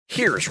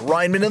here's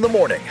Rineman in the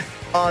Morning,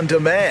 on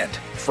demand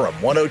from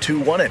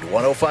 102.1 and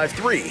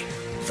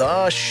 105.3,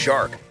 The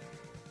Shark.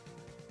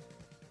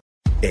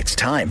 It's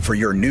time for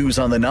your news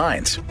on the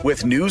nines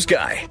with News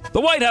Guy.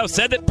 The White House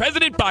said that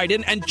President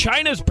Biden and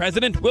China's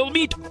president will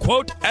meet,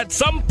 quote, at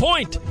some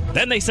point.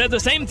 Then they said the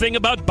same thing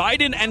about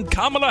Biden and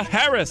Kamala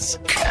Harris.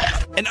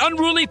 An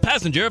unruly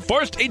passenger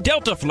forced a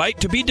Delta flight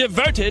to be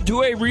diverted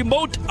to a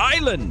remote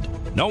island.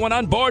 No one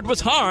on board was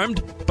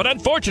harmed, but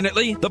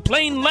unfortunately, the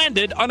plane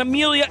landed on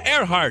Amelia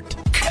Earhart.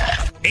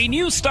 A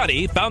new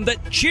study found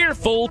that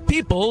cheerful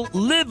people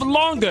live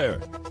longer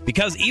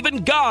because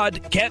even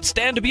God can't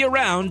stand to be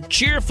around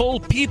cheerful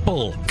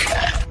people.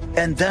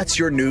 And that's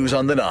your news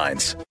on the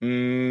nines.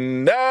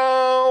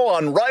 Now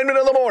on Rineman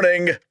in the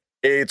Morning,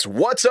 it's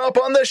What's Up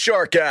on the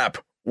Shark app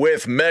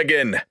with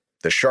Megan,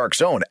 the Shark's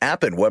own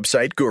app and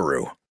website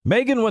guru.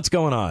 Megan, what's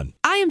going on?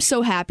 I am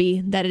so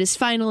happy that it is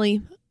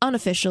finally,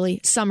 unofficially,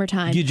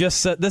 summertime. You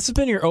just said this has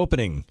been your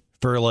opening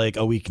for like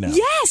a week now.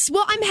 Yes,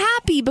 well, I'm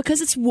happy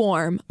because it's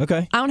warm.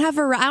 Okay. I don't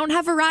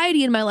have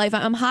variety in my life.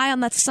 I'm high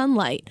on that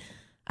sunlight.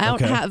 I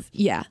don't have,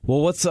 Well,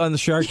 what's on the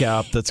Shark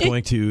app that's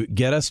going to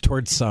get us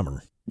towards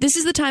summer? This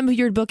is the time of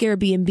year to book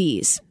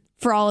Airbnbs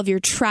for all of your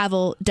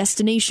travel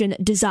destination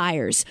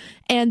desires.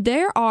 And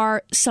there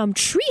are some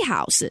tree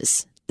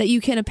houses that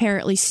you can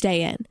apparently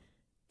stay in.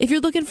 If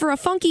you're looking for a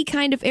funky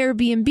kind of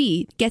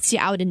Airbnb, gets you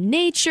out in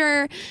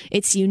nature,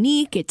 it's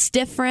unique, it's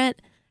different.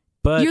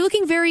 But you're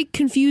looking very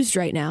confused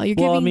right now.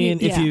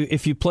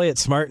 If you play it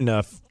smart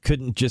enough,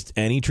 couldn't just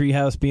any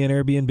treehouse be an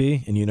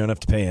Airbnb and you don't have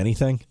to pay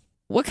anything?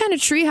 What kind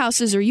of tree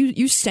houses are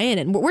you staying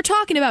in? We're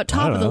talking about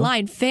top of the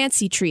line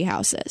fancy tree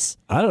houses.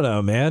 I don't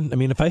know, man. I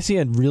mean, if I see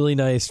a really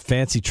nice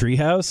fancy tree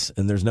house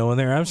and there's no one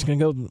there, I'm just going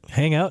to go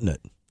hang out in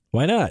it.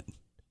 Why not?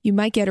 You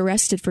might get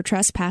arrested for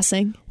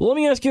trespassing. Well, let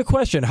me ask you a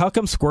question. How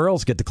come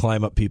squirrels get to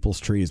climb up people's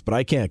trees, but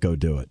I can't go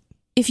do it?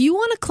 If you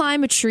want to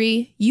climb a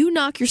tree, you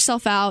knock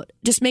yourself out.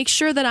 Just make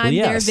sure that I'm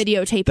there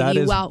videotaping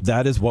you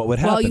that is what would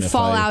happen while you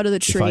fall out of the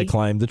tree. If I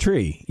climb the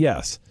tree,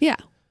 yes. Yeah.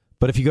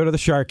 But if you go to the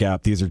Shark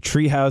app, these are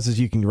tree houses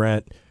you can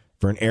rent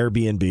for an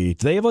Airbnb. Do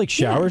they have like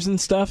showers and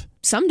stuff?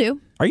 Some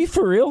do. Are you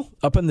for real?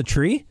 Up in the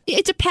tree?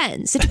 It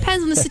depends. It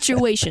depends on the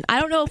situation. I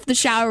don't know if the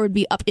shower would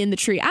be up in the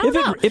tree. I don't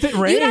know. If it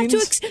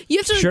rains, you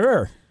have to.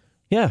 Sure.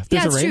 Yeah, if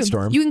there's a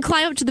rainstorm. True. You can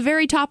climb up to the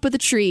very top of the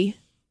tree.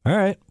 All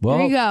right. Well,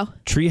 there you go.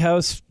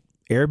 Treehouse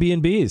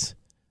Airbnbs.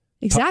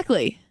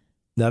 Exactly.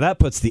 Now that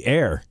puts the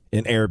air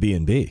in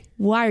Airbnb.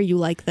 Why are you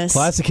like this?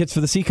 Classic hits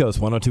for the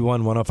Seacoast,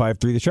 102.1, 105.3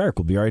 The Shark.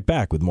 We'll be right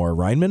back with more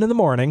Rineman in the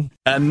Morning.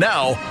 And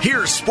now,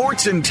 here's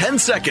Sports in 10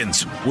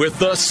 Seconds with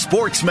the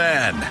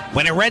Sportsman.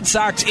 When a Red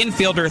Sox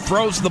infielder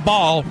throws the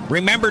ball,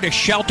 remember to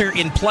shelter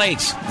in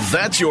place.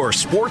 That's your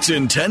Sports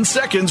in 10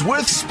 Seconds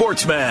with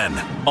Sportsman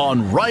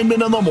on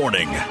Rineman in the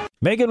Morning.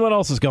 Megan, what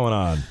else is going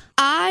on?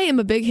 I am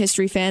a big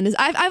history fan.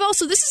 I've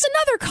also, this is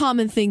another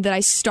common thing that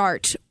I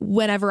start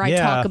whenever I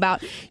talk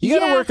about. You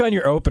got to work on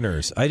your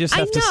openers. I just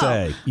have to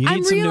say, you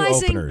need some new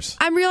openers.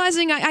 I'm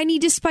realizing I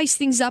need to spice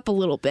things up a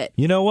little bit.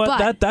 You know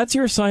what? That's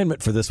your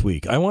assignment for this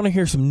week. I want to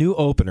hear some new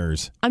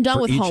openers. I'm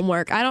done with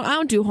homework. I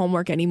don't do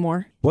homework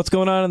anymore. What's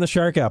going on in the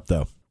Shark app,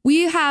 though?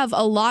 We have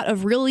a lot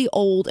of really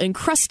old and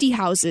crusty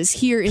houses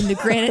here in the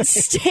Granite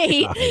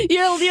State.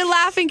 You're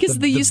laughing because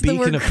they use the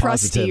word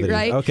crusty,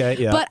 right? Okay,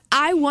 yeah. But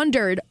I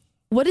wondered,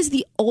 what is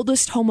the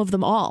oldest home of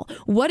them all?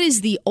 What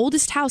is the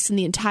oldest house in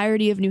the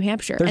entirety of New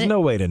Hampshire? There's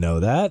no way to know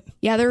that.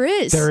 Yeah, there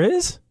is. There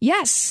is?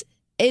 Yes.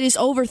 It is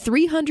over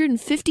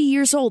 350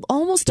 years old,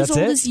 almost as old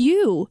as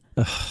you.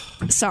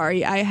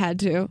 Sorry, I had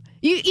to.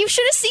 You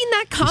should have seen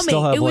that coming. You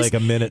still have a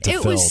minute to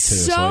fill, too,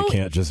 so I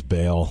can't just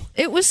bail.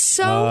 It was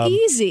so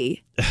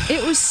easy.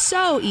 It was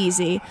so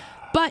easy.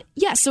 But,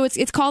 yeah, so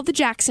it's called the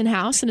Jackson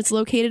House, and it's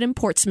located in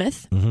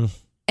Portsmouth. Mm-hmm.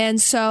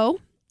 And so,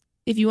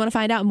 if you want to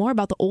find out more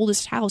about the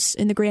oldest house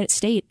in the Granite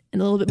State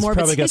and a little bit more of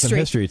its history. It's probably got some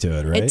history to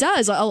it, right? It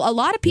does. A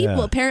lot of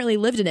people apparently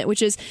lived in it,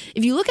 which is,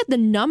 if you look at the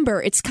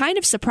number, it's kind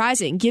of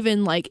surprising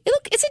given,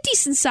 it's a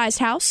decent-sized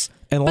house.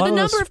 But the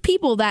number of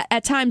people that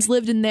at times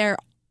lived in there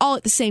all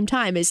at the same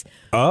time is...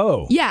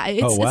 Oh. Yeah,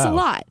 it's a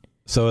lot.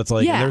 So it's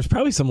there's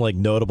probably some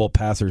notable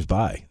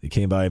passersby that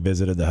came by and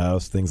visited the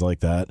house, things like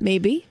that.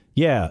 Maybe.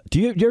 Yeah.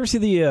 Do you ever see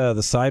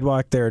the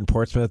sidewalk there in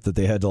Portsmouth that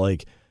they had to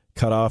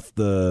cut off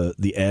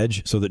the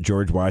edge so that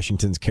George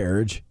Washington's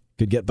carriage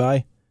could get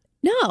by?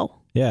 No.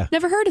 Yeah.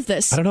 Never heard of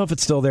this. I don't know if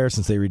it's still there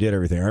since they redid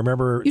everything. I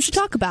remember... You should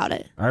talk about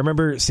it. I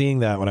remember seeing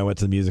that when I went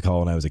to the music hall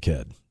when I was a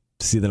kid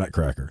to see the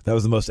Nutcracker. That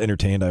was the most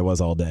entertained I was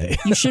all day.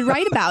 You should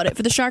write about it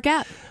for the Shark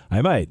app.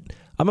 I might.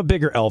 I'm a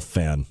bigger Elf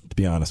fan, to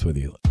be honest with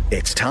you.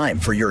 It's time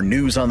for your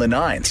news on the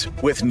nines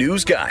with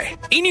News Guy.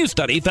 A new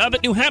study found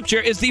that New Hampshire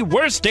is the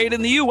worst state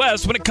in the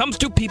U.S. when it comes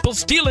to people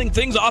stealing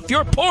things off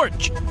your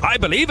porch. I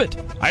believe it.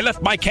 I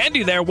left my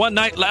candy there one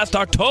night last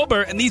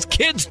October, and these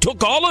kids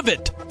took all of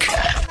it.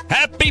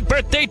 Happy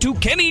birthday to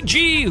Kenny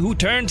G, who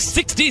turned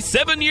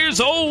 67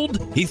 years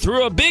old. He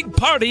threw a big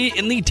party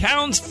in the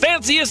town's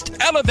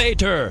fanciest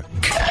elevator.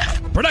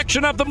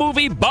 Production of the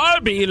movie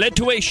Barbie led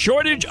to a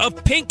shortage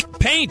of pink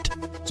paint.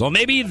 So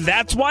maybe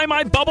that's why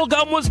my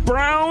bubblegum was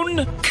brown?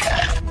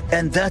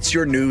 And that's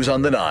your news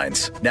on the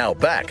 9s. Now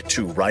back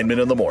to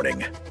Rineman in the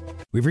Morning.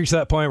 We've reached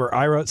that point where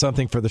I wrote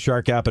something for the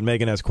Shark app and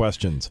Megan has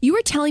questions. You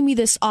were telling me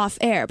this off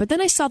air, but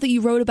then I saw that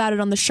you wrote about it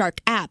on the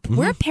Shark app. Mm-hmm.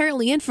 We're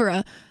apparently in for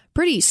a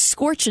pretty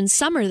scorching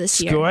summer this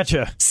year.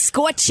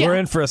 Scorcha. We're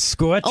in for a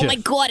scorcha. Oh my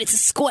God, it's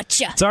a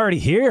scorcha. It's already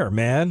here,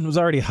 man. It was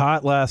already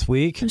hot last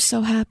week. I'm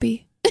so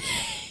happy.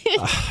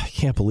 I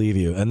can't believe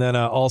you. And then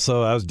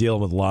also I was dealing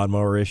with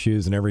lawnmower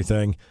issues and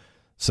everything.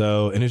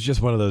 And it's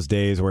just one of those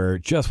days where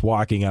just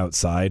walking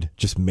outside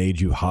just made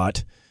you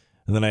hot.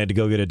 And then I had to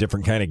go get a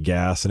different kind of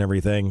gas and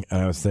everything.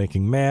 And I was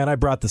thinking, man, I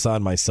brought this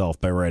on myself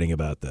by writing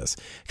about this.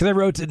 Because I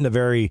wrote it in a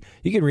very,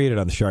 you can read it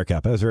on the Shark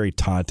app. I was very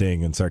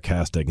taunting and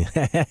sarcastic.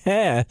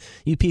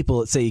 You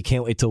people that say you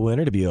can't wait till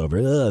winter to be over.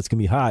 Ugh, it's going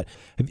to be hot.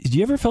 Did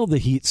you ever feel the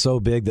heat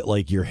so big that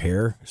like your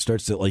hair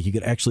starts to like, you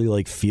could actually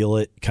like feel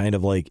it kind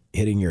of like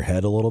hitting your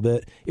head a little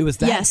bit? It was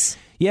that. Yes.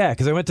 Yeah,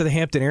 because I went to the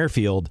Hampton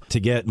Airfield to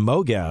get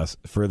mow gas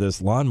for this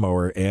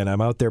lawnmower. And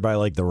I'm out there by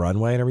like the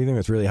runway and everything.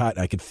 It's really hot.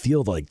 And I could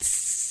feel like...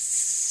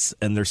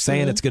 And they're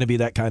saying it's going to be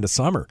that kind of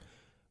summer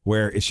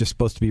where it's just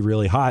supposed to be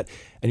really hot.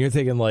 And you're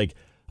thinking like,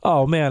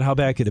 oh, man, how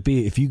bad could it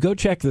be? If you go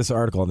check this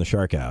article on the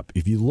Shark app,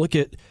 if you look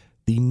at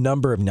the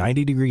number of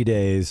 90-degree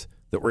days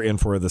that we're in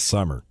for this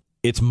summer,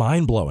 it's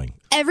mind-blowing.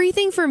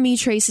 Everything for me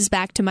traces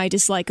back to my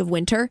dislike of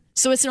winter.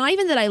 So it's not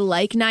even that I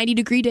like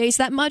 90-degree days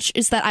that much.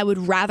 It's that I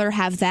would rather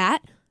have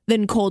that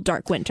than cold,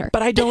 dark winter.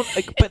 But I don't.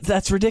 But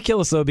that's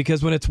ridiculous, though,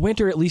 because when it's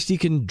winter, at least you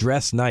can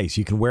dress nice.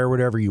 You can wear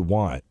whatever you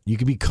want. You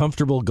can be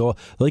comfortable.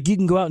 You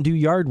can go out and do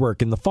yard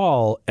work in the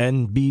fall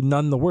and be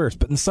none the worse.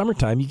 But in the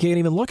summertime, you can't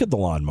even look at the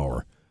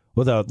lawnmower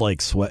without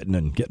like sweating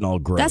and getting all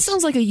gross. That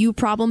sounds like a you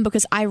problem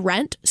because I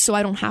rent, so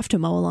I don't have to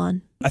mow a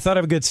lawn. I thought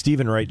of a good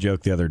Stephen Wright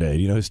joke the other day.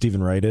 Do you know who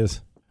Stephen Wright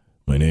is?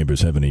 My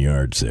neighbor's having a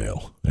yard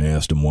sale. I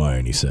asked him why,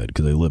 and he said,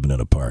 because they live in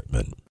an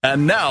apartment.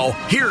 And now,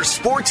 here's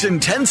Sports in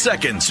 10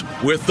 Seconds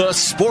with the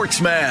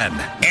Sportsman.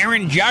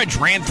 Aaron Judge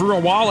ran through a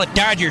wall at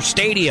Dodger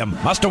Stadium.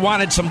 Must have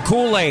wanted some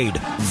Kool-Aid.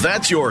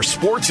 That's your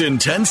Sports in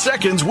 10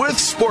 Seconds with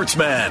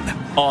Sportsman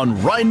on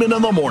Rineman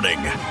in the Morning.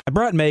 I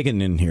brought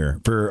Megan in here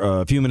for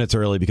a few minutes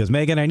early because,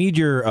 Megan, I need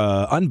your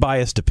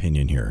unbiased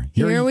opinion here.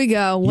 Here we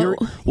go.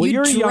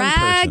 You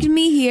dragged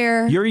me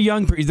here. You're a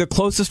young person. You're the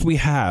closest we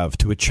have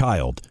to a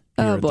child.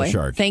 Oh, boy.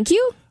 Thank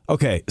you.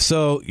 Okay,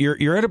 so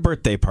you're at a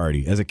birthday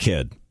party as a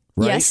kid,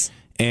 right? Yes.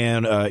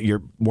 And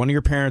one of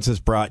your parents has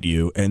brought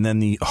you, and then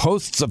the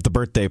hosts of the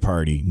birthday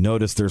party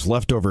notice there's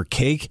leftover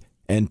cake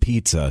and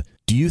pizza.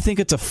 Do you think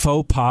it's a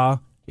faux pas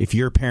if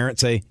your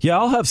parents say, yeah,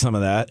 I'll have some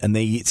of that, and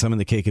they eat some of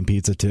the cake and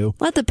pizza too?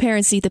 Let the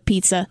parents eat the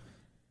pizza.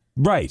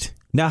 Right.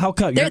 Now, how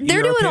come? They're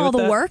doing okay all the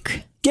that?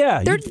 work.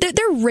 Yeah.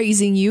 They're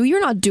raising you. You're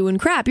not doing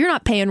crap. You're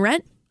not paying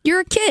rent.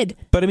 You're a kid.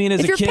 But I mean,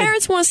 if your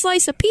parents want a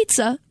slice of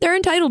pizza, they're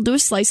entitled to a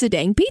slice of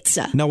dang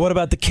pizza. Now, what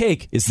about the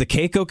cake? Is the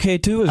cake okay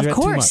too? Of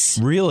course.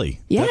 Too much? Really?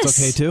 Yes.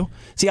 That's okay too?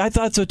 See, I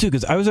thought so too,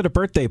 because I was at a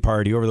birthday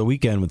party over the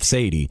weekend with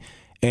Sadie,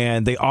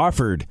 and they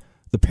offered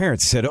the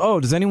parents, said,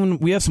 oh,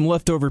 we have some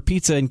leftover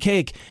pizza and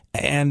cake?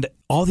 And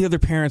all the other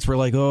parents were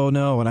like, oh,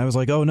 no. And I was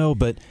like, oh, no,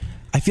 but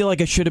I feel like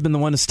I should have been the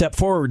one to step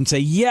forward and say,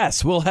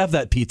 yes, we'll have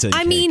that pizza and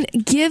cake. I mean,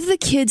 give the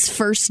kids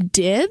first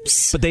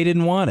dibs. But they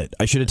didn't want it.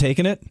 I should have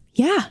taken it?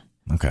 Yeah.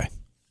 Okay.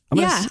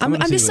 I'm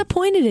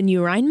disappointed in you,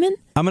 Rineman.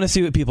 I'm going to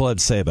see what people have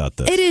to say about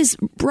this. It is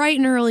bright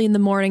and early in the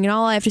morning, and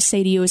all I have to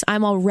say to you is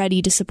I'm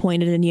already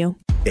disappointed in you.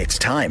 It's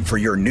time for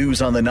your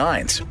news on the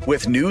 9s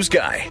with News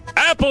Guy.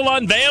 Apple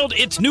unveiled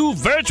its new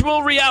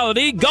virtual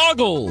reality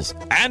goggles.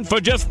 And for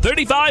just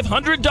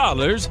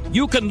 $3,500,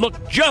 you can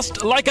look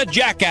just like a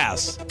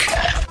jackass.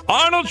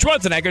 Arnold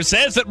Schwarzenegger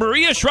says that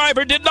Maria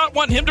Shriver did not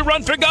want him to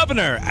run for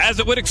governor, as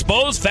it would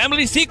expose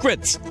family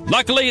secrets.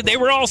 Luckily, they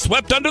were all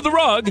swept under the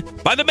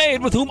rug by the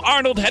maid with whom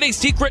Arnold had a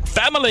secret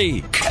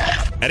family.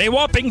 At a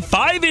whopping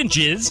 5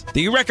 inches,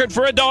 the record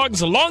for a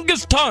dog's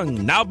longest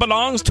tongue now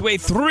belongs to a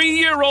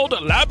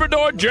 3-year-old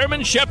Labrador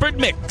German Shepherd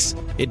mix.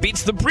 It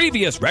beats the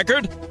previous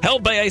record,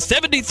 held by a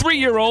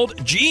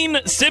 73-year-old Gene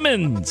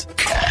Simmons.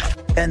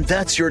 And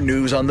that's your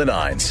news on the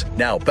 9s.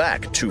 Now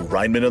back to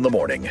Rineman in the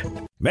Morning.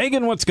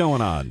 Megan, what's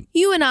going on?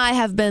 You and I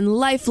have been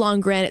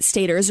lifelong Granite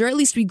Staters, or at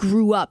least we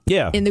grew up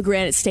in the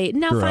Granite State, and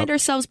now find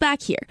ourselves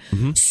back here.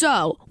 Mm-hmm.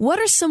 So, what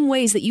are some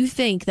ways that you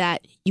think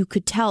that you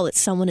could tell that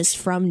someone is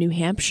from New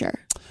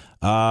Hampshire?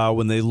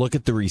 When they look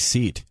at the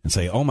receipt and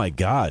say, oh my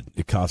God,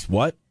 it cost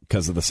what?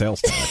 Because of the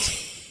sales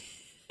tax.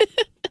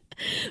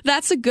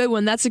 That's a good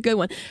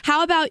one.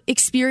 How about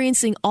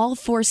experiencing all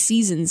 4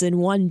 seasons in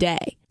one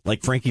day?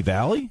 Like Frankie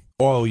Valli?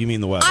 Oh, you mean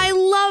the weather? I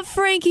love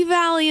Frankie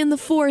Valli in the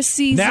 4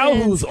 seasons. Now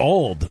who's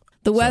old?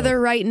 The weather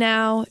right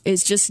now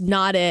is just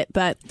not it.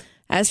 But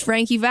as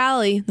Frankie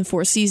Valli, the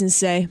 4 seasons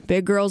say,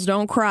 big girls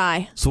don't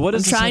cry. So what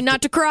does I'm trying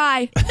not to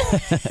cry.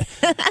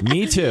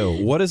 Me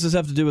too. What does this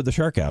have to do with the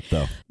Shark app,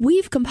 though?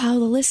 We've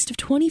compiled a list of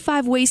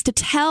 25 ways to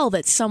tell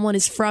that someone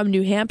is from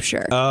New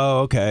Hampshire.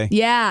 Oh, okay.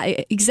 Yeah,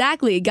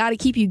 exactly. Got to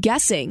keep you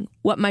guessing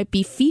what might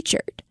be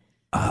featured.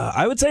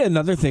 I would say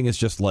another thing is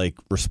just like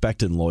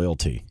respect and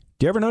loyalty.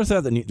 Do you ever notice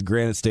that the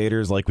Granite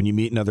Staters, like when you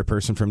meet another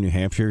person from New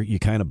Hampshire, you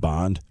kind of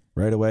bond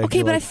right away?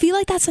 Okay, but I feel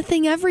like that's a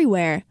thing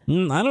everywhere. I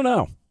don't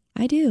know.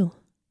 I do.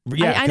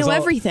 Yeah, I know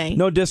everything.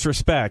 No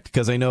disrespect,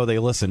 because I know they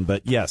listen,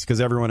 but yes, because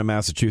everyone in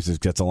Massachusetts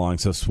gets along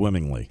so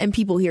swimmingly. And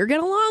people here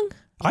get along?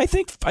 I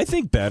think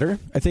better.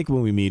 I think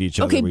when we meet each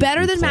other, okay,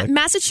 better than click.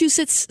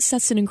 Massachusetts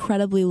sets an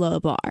incredibly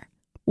low bar.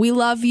 We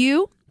love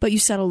you, but you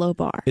set a low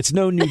bar. It's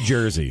no New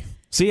Jersey.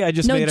 See, I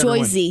just no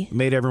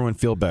made everyone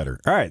feel better.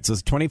 All right, so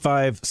it's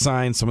 25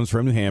 signs. Someone's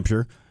from New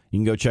Hampshire. You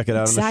can go check it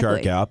out on the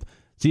Shark app.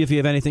 See if you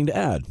have anything to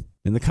add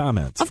in the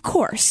comments. Of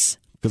course.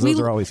 Because those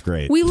are always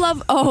great. We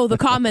love, the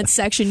comments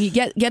section. You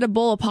get a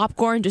bowl of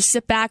popcorn, just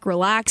sit back,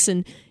 relax,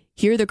 and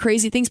hear the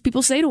crazy things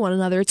people say to one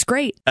another. It's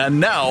great. And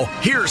now,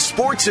 here's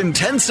Sports in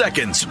 10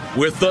 Seconds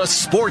with the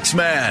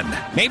Sportsman.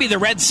 Maybe the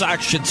Red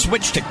Sox should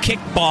switch to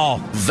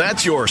kickball.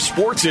 That's your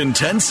Sports in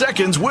 10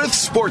 Seconds with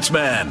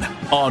Sportsman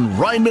on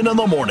Rineman in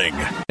the Morning.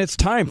 It's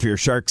time for your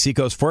Shark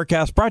Seacoast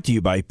forecast, brought to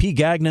you by P.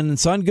 Gagnon and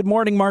Son. Good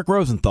morning, Mark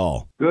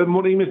Rosenthal. Good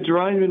morning, Mr.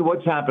 Rineman.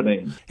 What's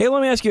happening? Hey,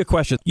 let me ask you a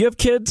question. You have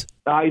kids?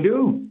 I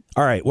do.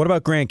 All right, what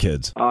about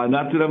grandkids?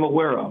 Not that I'm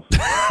aware of.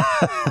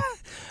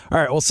 All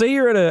right, well, say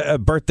you're at a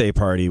birthday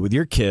party with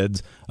your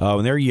kids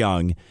when they're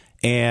young,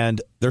 and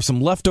there's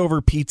some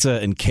leftover pizza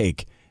and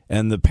cake,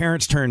 and the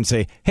parents turn and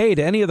say, hey,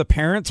 do any of the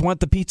parents want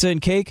the pizza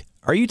and cake?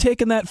 Are you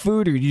taking that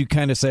food, or do you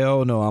kind of say,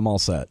 oh, no, I'm all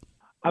set?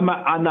 I'm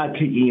not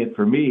taking it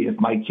for me. If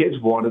my kids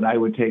want it, I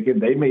would take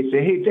it. They may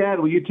say, hey, Dad,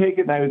 will you take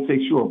it? And I would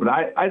say, sure, but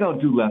I don't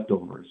do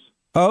leftovers.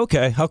 Oh,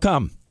 okay. How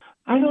come?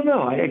 I don't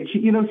know.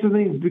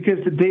 Something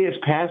because the day has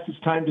passed. It's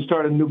time to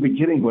start a new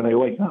beginning when I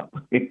wake up.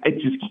 I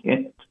just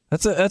can't.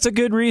 That's a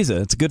good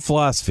reason. It's a good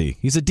philosophy.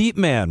 He's a deep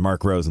man,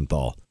 Mark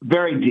Rosenthal.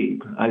 Very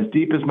deep. As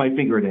deep as my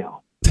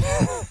fingernail.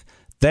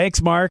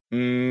 Thanks, Mark.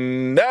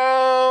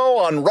 Now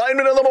on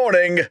Rineman in the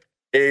Morning,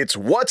 it's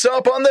What's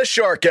Up on the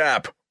Shark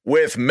app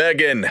with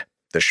Megan,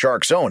 the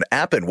Shark's own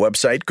app and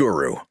website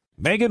guru.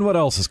 Megan, what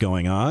else is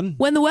going on?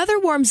 When the weather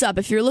warms up,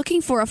 if you're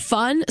looking for a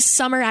fun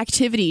summer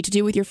activity to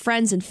do with your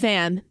friends and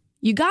fam,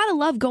 you gotta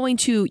love going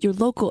to your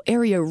local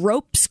area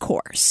ropes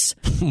course.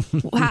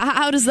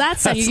 How does that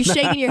sound? You're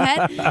shaking your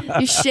head?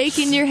 You're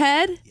shaking your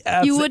head?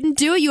 You wouldn't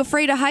do it? You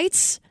afraid of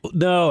heights?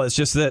 No, it's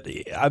just that,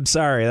 I'm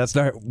sorry, that's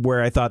not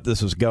where I thought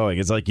this was going.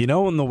 It's like,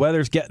 when the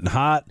weather's getting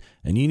hot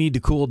and you need to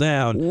cool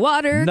down.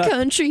 Water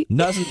country.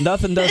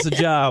 Nothing does a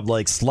job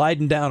like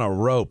sliding down a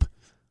rope.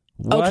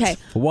 What? Okay.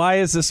 Why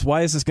is this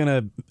going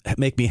to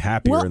make me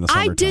happier in the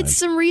summertime? I did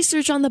some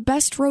research on the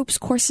best ropes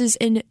courses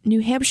in New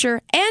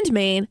Hampshire and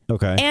Maine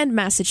and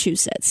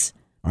Massachusetts.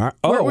 All right.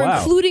 Oh, we're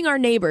including our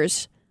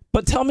neighbors.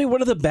 But tell me,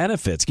 what are the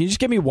benefits? Can you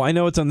just give me, I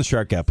know it's on the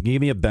Shark app, can you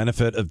give me a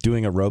benefit of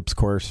doing a ropes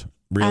course?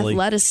 Really?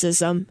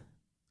 Athleticism.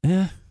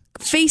 Yeah.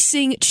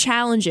 Facing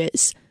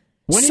challenges.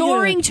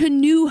 Soaring to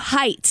new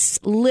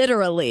heights,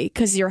 literally,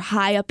 because you're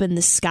high up in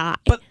the sky.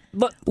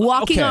 But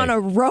walking on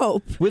a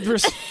rope.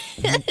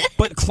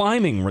 But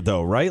climbing,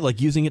 though, right? Like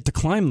using it to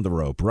climb the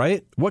rope,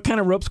 right? What kind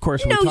of ropes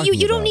course are we talking about?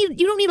 You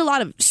don't need a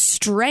lot of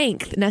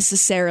strength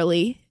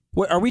necessarily.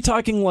 What, are we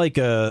talking like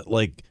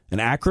an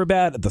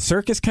acrobat at the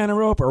circus kind of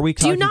rope? Or are we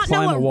talking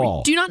climb a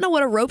wall? Do you not know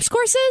what a ropes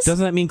course is?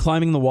 Doesn't that mean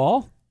climbing the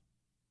wall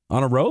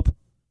on a rope?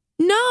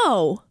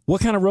 No.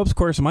 What kind of ropes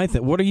course am I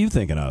what are you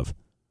thinking of?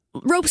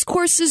 Ropes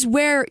courses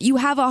where you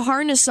have a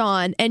harness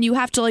on and you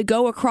have to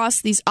go across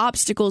these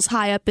obstacles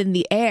high up in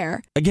the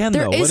air. Again,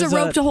 there is a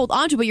rope to hold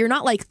onto, but you're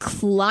not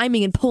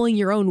climbing and pulling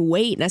your own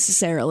weight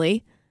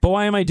necessarily. But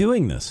why am I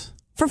doing this?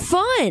 For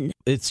fun.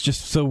 It's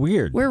just so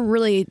weird. We're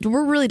really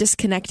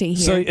disconnecting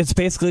here. So it's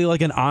basically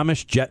like an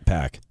Amish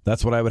jetpack.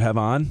 That's what I would have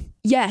on?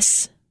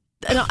 Yes.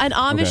 An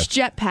Amish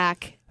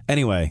jetpack.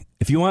 Anyway,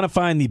 if you want to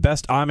find the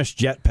best Amish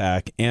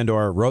jetpack and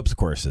or ropes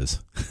courses,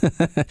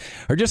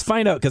 or just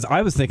find out, because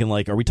I was thinking,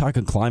 are we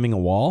talking climbing a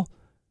wall?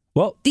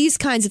 Well, these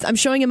kinds of, I'm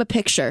showing him a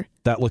picture.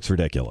 That looks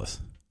ridiculous.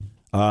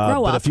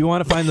 Grow up. But if you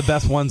want to find the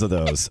best ones of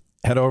those,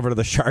 head over to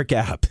the Shark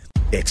app.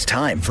 It's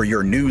time for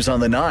your news on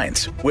the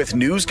nines with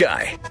News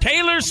Guy.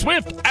 Taylor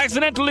Swift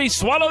accidentally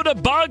swallowed a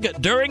bug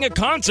during a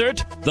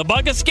concert. The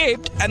bug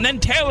escaped, and then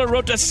Taylor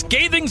wrote a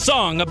scathing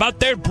song about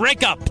their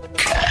breakup.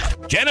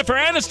 Jennifer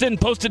Aniston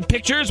posted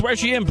pictures where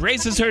she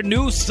embraces her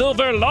new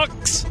silver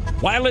locks,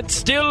 while it's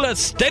still a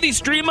steady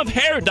stream of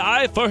hair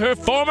dye for her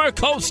former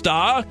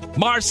co-star,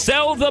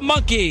 Marcel the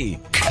Monkey.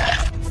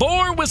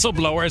 4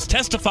 whistleblowers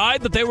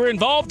testified that they were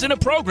involved in a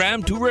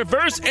program to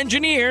reverse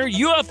engineer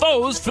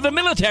UFOs for the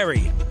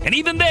military, and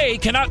even they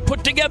cannot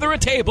put together a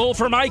table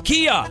from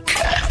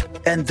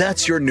IKEA. And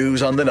that's your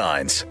news on the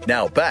nines.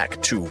 Now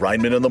back to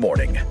Rineman in the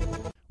Morning.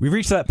 We've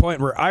reached that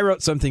point where I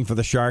wrote something for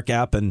the Shark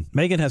app, and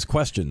Megan has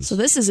questions. So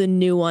this is a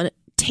new one.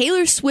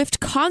 Taylor Swift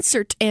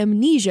concert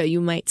amnesia,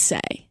 you might say.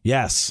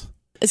 Yes.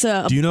 It's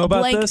Do you know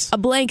about this? A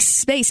blank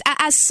space.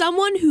 As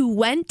someone who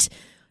went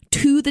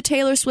to the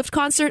Taylor Swift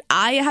concert,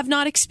 I have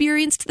not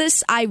experienced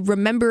this. I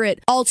remember it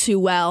all too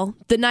well.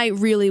 The night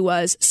really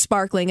was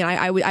sparkling, and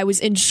I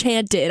was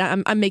enchanted.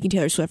 I'm making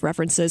Taylor Swift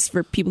references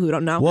for people who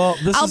don't know. Well,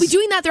 I'll be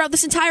doing that throughout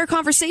this entire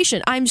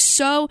conversation. I'm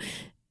so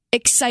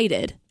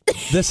excited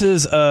This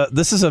is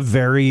a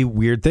very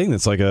weird thing.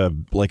 That's like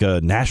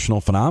a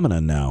national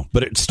phenomenon now.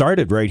 But it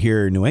started right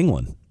here in New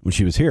England when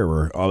she was here,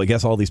 where I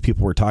guess all these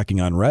people were talking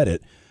on Reddit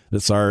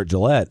that saw her at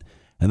Gillette,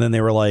 and then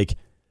they were like,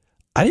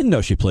 I didn't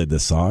know she played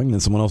this song. And then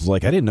someone else was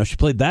like, I didn't know she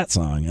played that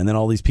song. And then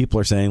all these people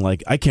are saying,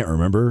 like, I can't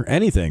remember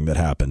anything that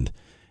happened.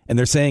 And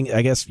they're saying,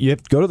 I guess you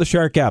have to go to the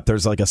Shark app.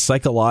 There's like a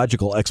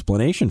psychological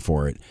explanation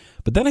for it.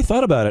 But then I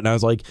thought about it, and I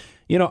was like,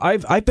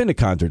 I've been to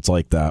concerts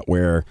like that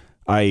where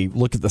I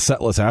look at the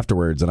set list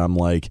afterwards, and I'm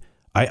like,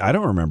 I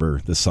don't remember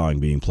this song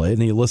being played.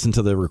 And then you listen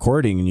to the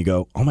recording, and you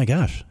go, oh my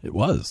gosh, it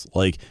was.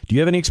 Like, do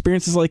you have any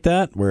experiences like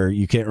that where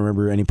you can't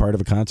remember any part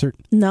of a concert?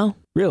 No.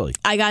 Really?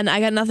 I got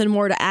nothing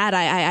more to add.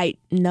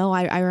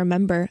 I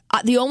remember.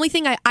 The only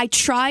thing I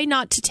try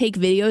not to take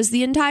videos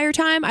the entire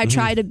time. I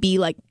try to be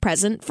like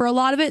present for a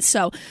lot of it.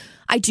 So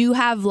I do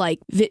have like,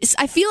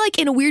 I feel like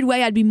in a weird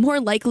way, I'd be more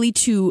likely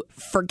to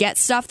forget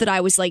stuff that I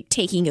was like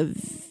taking a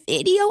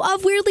video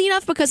of, weirdly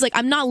enough, because like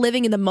I'm not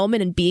living in the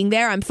moment and being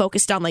there. I'm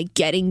focused on like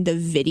getting the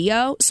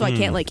video, so I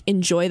can't like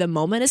enjoy the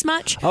moment as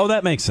much. Oh,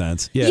 that makes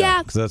sense.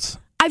 Yeah. 'Cause that's...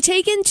 I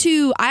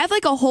have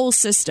like a whole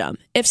system.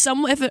 If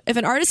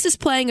an artist is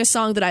playing a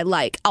song that I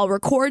like, I'll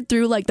record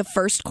through like the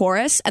first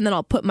chorus, and then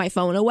I'll put my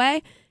phone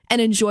away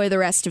and enjoy the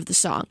rest of the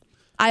song.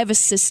 I have a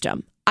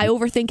system. I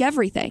overthink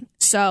everything.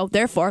 So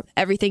therefore,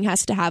 everything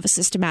has to have a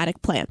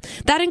systematic plan.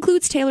 That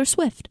includes Taylor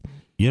Swift.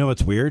 You know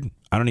what's weird?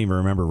 I don't even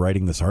remember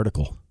writing this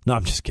article. No,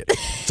 I'm just kidding.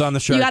 It's on the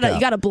Shark app. You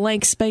got a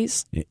blank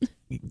space.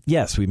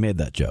 Yes, we made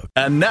that joke.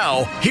 And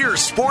now, here's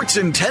Sports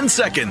in 10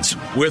 Seconds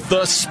with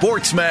the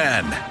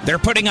Sportsman. They're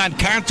putting on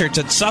concerts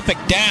at Suffolk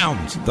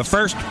Downs. The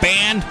first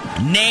band,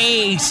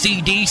 nay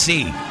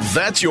CDC.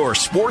 That's your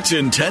Sports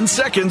in 10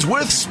 Seconds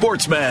with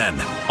Sportsman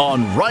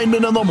on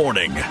Rineman in the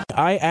Morning.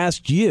 I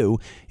asked you,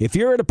 if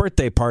you're at a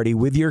birthday party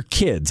with your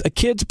kids, a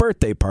kid's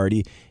birthday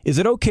party, is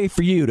it okay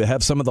for you to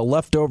have some of the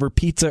leftover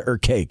pizza or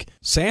cake?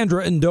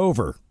 Sandra in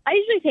Dover. I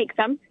usually take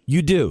some.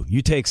 You do?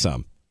 You take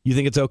some? You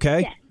think it's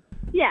okay?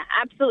 Yeah,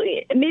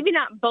 absolutely. Maybe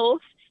not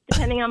both,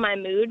 depending on my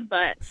mood,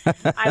 but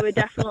I would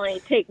definitely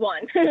take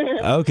one.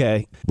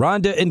 Okay.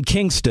 Rhonda in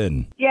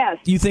Kingston. Yes.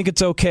 You think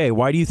it's okay?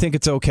 Why do you think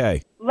it's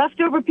okay?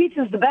 Leftover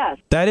pizza is the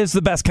best. That is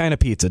the best kind of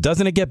pizza.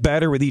 Doesn't it get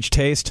better with each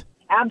taste?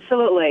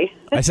 Absolutely.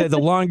 I say the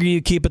longer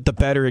you keep it, the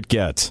better it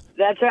gets.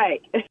 That's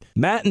right.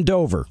 Matt in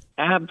Dover.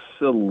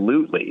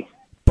 Absolutely.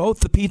 Both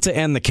the pizza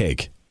and the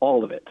cake.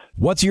 All of it.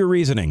 What's your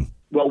reasoning?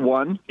 Well,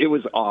 one, it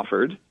was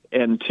offered.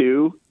 And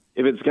two,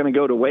 if it's going to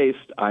go to waste,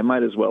 I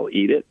might as well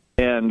eat it.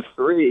 And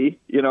three,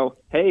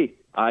 hey,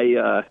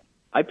 I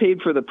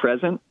paid for the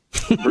present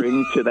to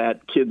bring to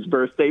that kid's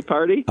birthday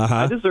party.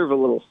 I deserve a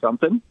little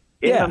something.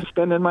 And I'm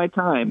spending my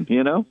time,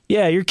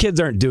 Yeah, your kids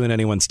aren't doing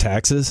anyone's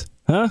taxes,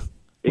 huh?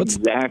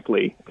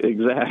 Exactly.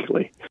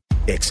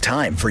 It's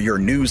time for your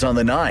news on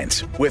the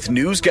nines with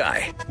News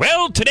Guy.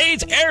 Well,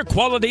 today's air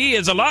quality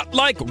is a lot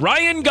like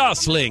Ryan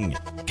Gosling.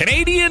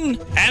 Canadian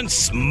and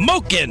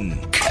smoking.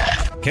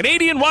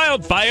 Canadian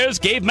wildfires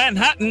gave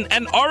Manhattan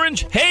an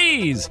orange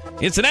haze.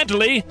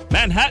 Incidentally,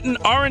 Manhattan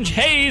orange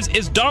haze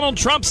is Donald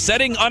Trump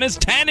sitting on his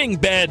tanning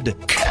bed.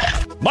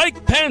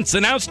 Mike Pence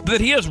announced that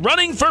he is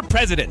running for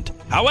president.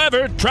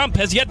 However, Trump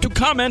has yet to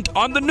comment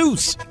on the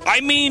news.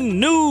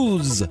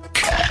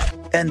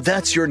 And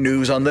that's your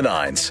news on the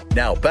nines.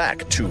 Now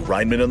back to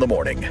Rineman in the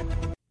Morning.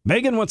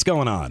 Megan, what's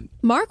going on?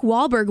 Mark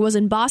Wahlberg was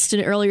in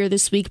Boston earlier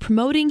this week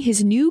promoting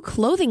his new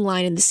clothing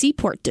line in the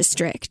Seaport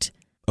District.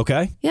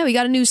 Okay. Yeah, we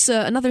got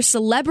another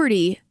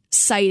celebrity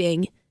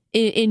sighting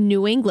in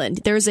New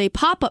England. There's a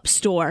pop-up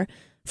store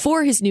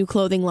for his new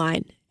clothing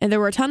line, and there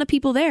were a ton of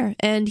people there,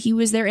 and he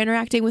was there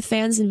interacting with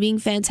fans and being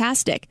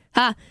fantastic.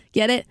 Ha,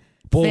 get it?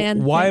 Well,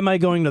 why am I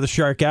going to the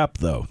Shark app,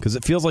 though? Because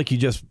it feels like you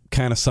just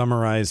kind of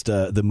summarized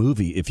the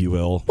movie, if you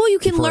will. Well, you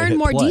can learn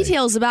more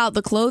details about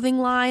the clothing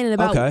line and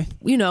about,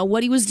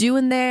 what he was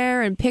doing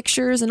there and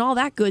pictures and all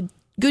that good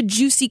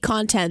juicy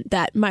content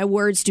that my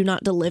words do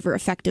not deliver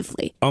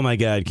effectively. Oh, my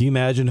God. Can you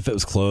imagine if it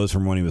was clothes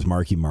from when he was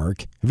Marky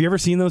Mark? Have you ever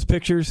seen those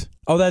pictures?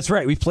 Oh, that's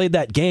right. We played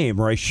that game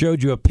where I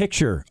showed you a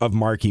picture of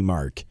Marky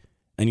Mark.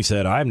 And you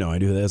said, I have no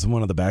idea who that is.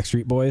 One of the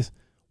Backstreet Boys.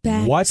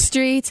 What?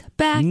 Streets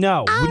back.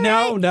 No,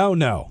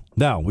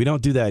 we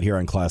don't do that here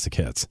on Classic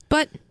Hits.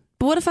 But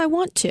what if I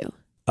want to?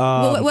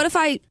 What if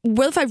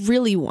I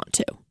really want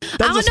to?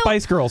 That's a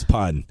Spice Girls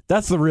pun.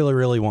 That's the really,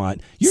 really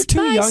want. You're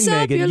too young,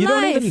 Megan. You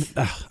don't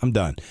even. I'm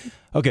done.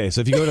 Okay, so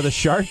if you go to the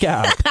Shark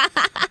app,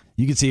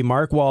 you can see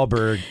Mark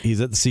Wahlberg.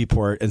 He's at the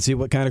Seaport and see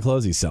what kind of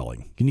clothes he's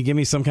selling. Can you give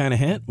me some kind of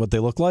hint what they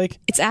look like?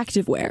 It's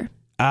activewear.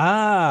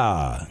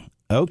 Ah,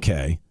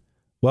 okay.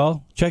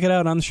 Well, check it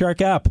out on the Shark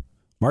app.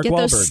 Mark Get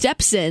Wahlberg. Those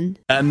steps in.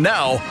 And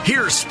now,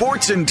 here's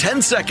Sports in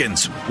 10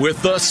 Seconds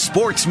with the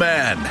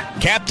Sportsman.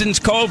 Captain's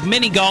Cove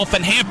Mini Golf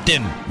in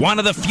Hampton. One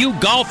of the few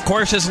golf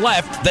courses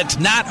left that's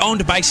not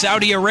owned by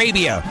Saudi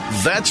Arabia.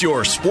 That's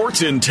your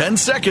Sports in 10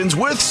 Seconds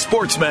with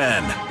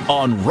Sportsman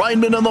on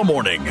Rineman in the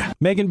Morning.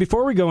 Megan,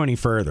 before we go any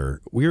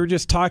further, we were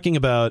just talking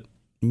about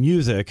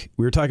music.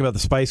 We were talking about the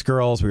Spice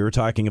Girls. We were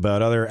talking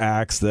about other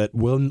acts that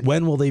when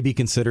will they be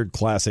considered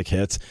classic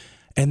hits?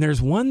 And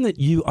there's one that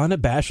you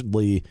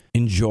unabashedly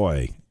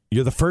enjoy.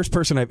 You're the first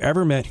person I've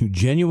ever met who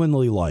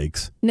genuinely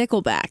likes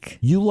Nickelback.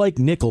 You like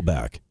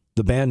Nickelback,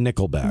 the band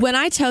Nickelback. When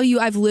I tell you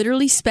I've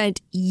literally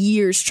spent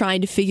years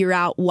trying to figure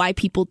out why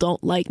people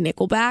don't like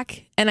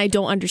Nickelback, and I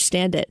don't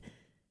understand it.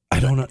 I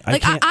don't know.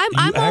 Like, I'm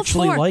all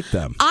actually for, like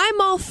them. I'm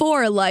all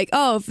for, like,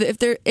 oh,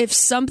 if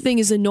something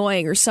is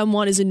annoying or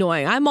someone is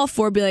annoying, I'm all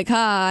for being like,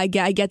 I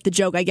get the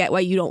joke. I get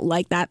why you don't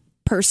like that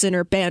person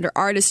or band or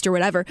artist or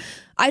whatever.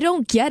 I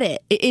don't get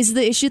it. Is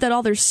the issue that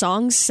all their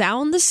songs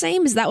sound the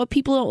same? Is that what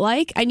people don't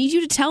like? I need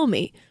you to tell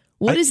me.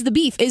 What is the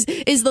beef? Is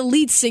the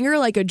lead singer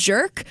like a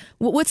jerk?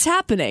 What's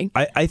happening?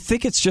 I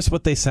think it's just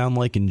what they sound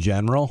like in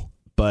general.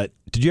 But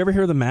did you ever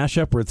hear the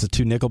mashup where it's the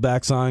two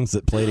Nickelback songs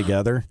that play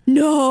together?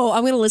 No,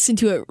 I'm going to listen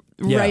to it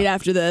right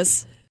after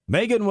this.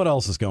 Megan, what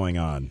else is going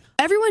on?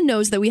 Everyone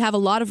knows that we have a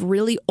lot of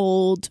really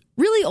old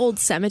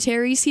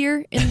cemeteries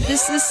here in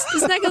this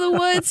neck of the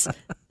woods.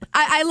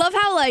 I love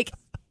how, like...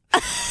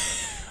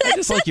 I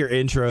just like your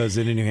intros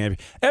in New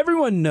Hampshire.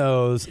 Everyone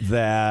knows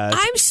that...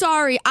 I'm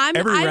sorry.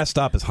 Every rest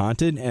stop is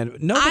haunted, and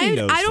nobody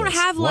knows I don't this.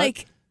 have, What?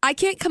 like... I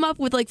can't come up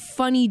with, like,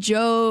 funny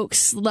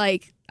jokes,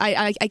 like...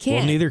 I can't.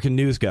 Well, neither can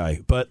News Guy.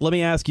 But let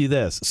me ask you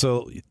this.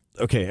 So,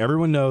 okay,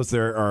 everyone knows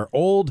there are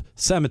old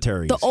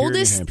cemeteries.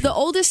 The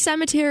oldest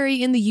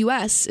cemetery in the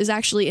U.S. is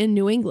actually in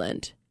New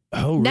England.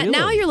 Oh, really?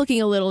 Now you're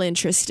looking a little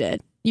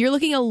interested. You're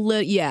looking a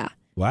little, yeah.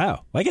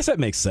 Wow. I guess that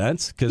makes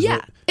sense.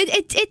 Yeah,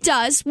 it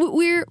does.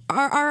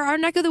 Our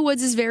neck of the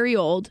woods is very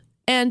old,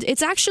 and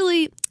it's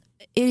actually...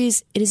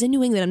 It is in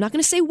New England. I'm not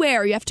going to say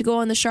where. You have to go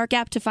on the Shark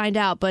app to find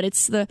out, but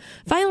it's the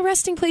final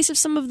resting place of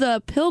some of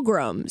the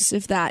pilgrims,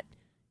 if that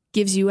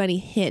gives you any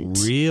hint.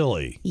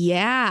 Really?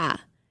 Yeah.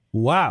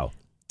 Wow.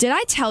 Did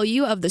I tell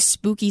you of the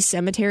spooky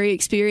cemetery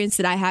experience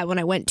that I had when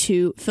I went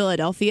to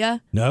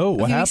Philadelphia? No.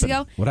 What What happened?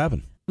 Ago? What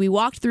happened? We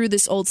walked through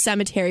this old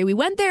cemetery. We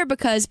went there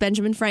because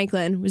Benjamin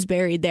Franklin was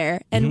buried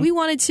there, and we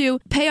wanted to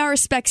pay our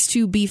respects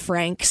to B.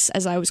 Franks,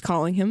 as I was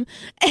calling him.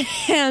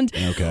 And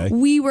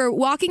we were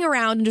walking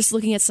around and just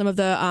looking at some of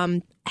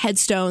the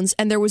headstones,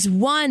 and there was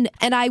one,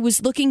 and I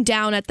was looking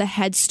down at the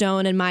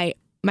headstone, and my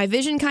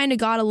vision kind of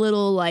got a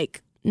little,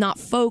 like, not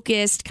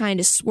focused, kind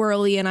of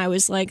swirly, and I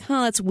was like,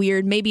 that's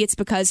weird. Maybe it's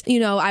because,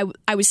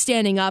 I was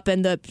standing up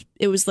and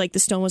it was like the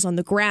stone was on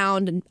the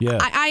ground, and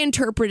I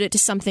interpreted it to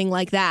something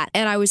like that.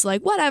 And I was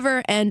like,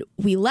 whatever, and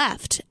we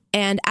left.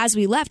 And as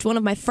we left, one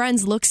of my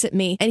friends looks at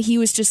me, and he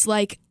was just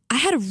like, I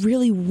had a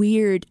really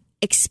weird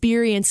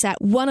experience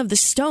at one of the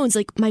stones.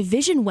 Like, my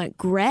vision went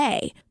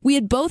gray. We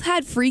had both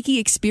had freaky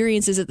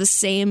experiences at the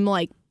same,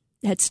 like,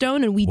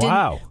 headstone, and we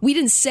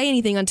didn't say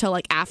anything until,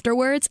 like,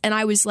 afterwards. And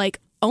I was like,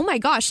 oh my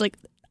gosh, like,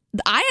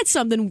 I had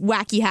something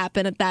wacky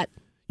happen at that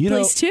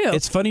place too.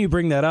 It's funny you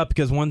bring that up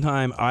because one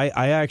time I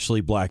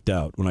actually blacked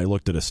out when I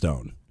looked at a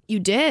stone. You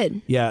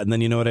did? Yeah, and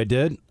then you know what I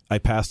did? I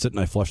passed it and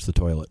I flushed the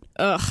toilet.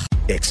 Ugh.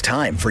 It's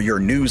time for your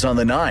news on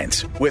the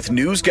nines with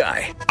News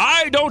Guy.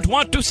 I don't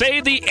want to say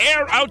the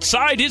air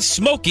outside is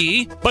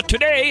smoky, but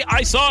today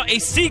I saw a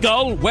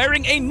seagull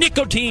wearing a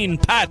nicotine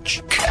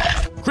patch.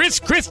 Chris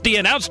Christie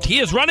announced he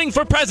is running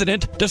for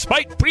president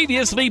despite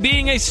previously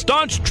being a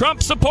staunch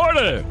Trump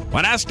supporter.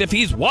 When asked if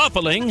he's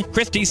waffling,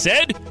 Christie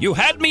said, "You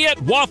had me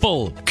at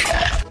waffle."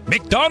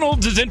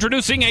 McDonald's is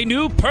introducing a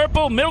new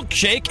purple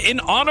milkshake in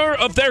honor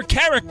of their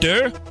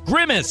character,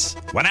 Grimace.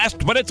 When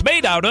asked what it's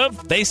made out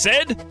of, they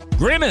said,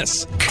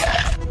 Grimace.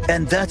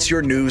 And that's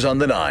your news on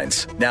the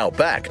nines. Now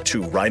back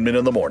to Rineman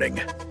in the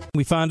Morning.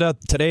 We found out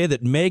today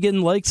that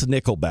Megan likes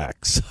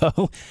Nickelback.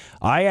 So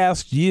I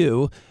asked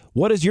you,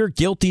 what is your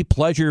guilty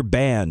pleasure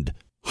band?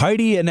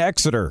 Heidi in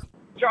Exeter.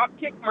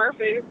 Dropkick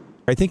Murphys.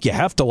 I think you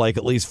have to like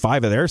at least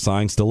 5 of their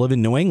songs to live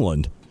in New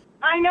England.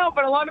 I know,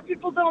 but a lot of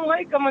people don't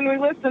like them when we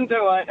listen to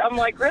it. I'm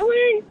like,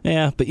 really?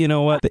 Yeah, but you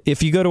know what?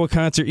 If you go to a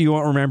concert, you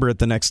won't remember it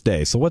the next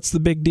day. So what's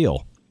the big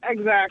deal?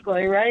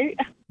 Exactly, right?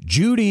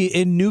 Judy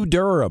in New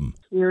Durham.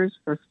 Tears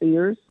for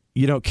Fears.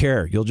 You don't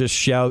care. You'll just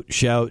shout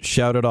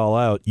it all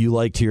out. You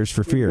like Tears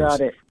for Fears.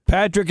 Got it.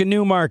 Patrick in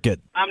Newmarket.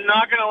 I'm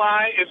not going to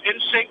lie. If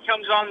NSYNC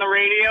comes on the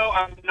radio,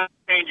 I'm not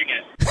changing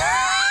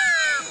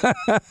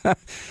it.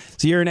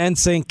 So you're an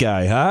NSYNC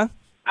guy, huh?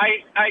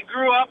 I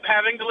grew up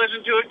having to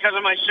listen to it because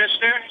of my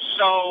sister,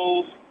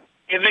 so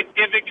if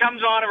it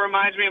comes on, it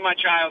reminds me of my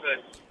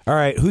childhood. All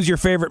right, who's your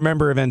favorite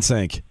member of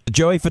NSYNC?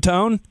 Joey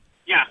Fatone?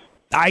 Yeah.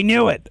 I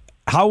knew it.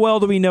 How well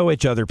do we know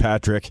each other,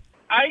 Patrick?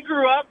 I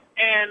grew up,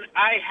 and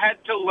I had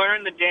to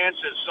learn the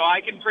dances, so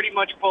I can pretty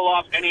much pull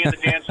off any of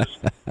the dances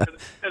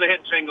to the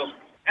hit singles.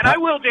 And I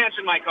will dance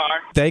in my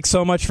car. Thanks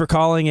so much for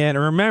calling in.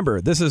 And remember,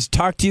 this is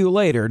Talk to You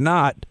Later,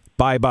 not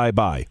Bye, Bye,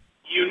 Bye.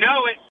 You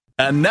know it.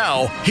 And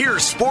now,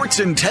 here's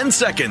Sports in 10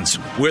 Seconds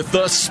with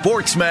the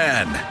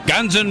Sportsman.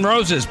 Guns N'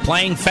 Roses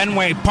playing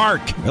Fenway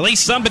Park. At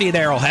least somebody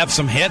there will have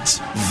some hits.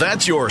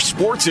 That's your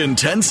Sports in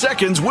 10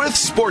 Seconds with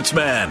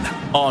Sportsman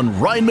on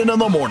Rineman in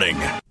the Morning.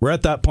 We're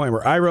at that point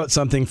where I wrote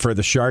something for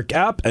the Shark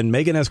app, and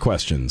Megan has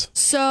questions.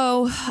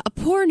 So, a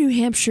poor New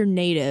Hampshire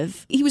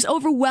native, he was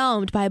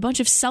overwhelmed by a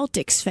bunch of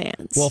Celtics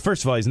fans. Well,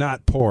 first of all, he's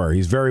not poor.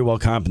 He's very well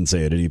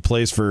compensated. He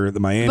plays for the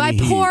Miami Heat.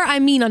 By poor, I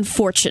mean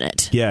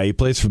unfortunate. Yeah, he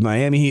plays for the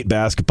Miami Heat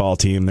basketball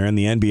team. They're in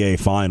the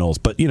NBA Finals.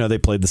 But, they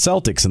played the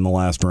Celtics in the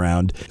last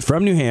round.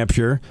 From New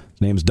Hampshire.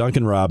 His name's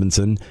Duncan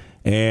Robinson.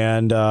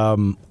 And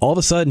all of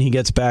a sudden, he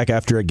gets back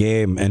after a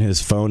game, and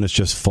his phone is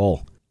just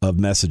full of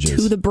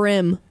messages. To the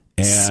brim.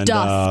 And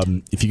Stuffed.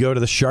 If you go to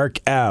the Shark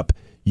app,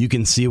 you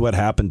can see what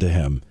happened to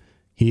him.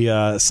 He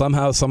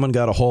somehow someone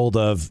got a hold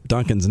of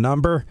Duncan's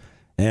number,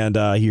 and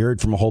he heard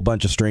from a whole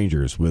bunch of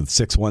strangers with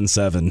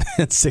 617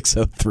 and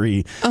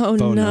 603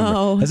 phone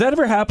number. Has that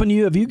ever happened to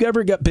you? Have you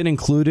ever been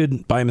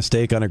included by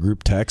mistake on a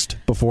group text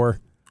before?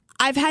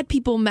 I've had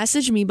people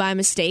message me by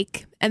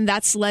mistake, and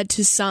that's led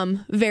to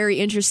some very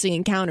interesting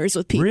encounters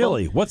with people.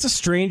 Really? What's the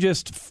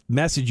strangest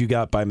message you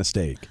got by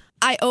mistake?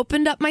 I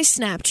opened up my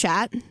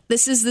Snapchat.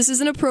 This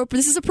is an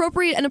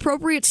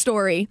appropriate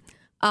story.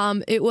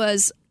 It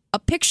was a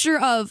picture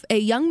of a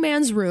young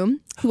man's room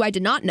who I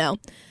did not know.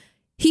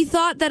 He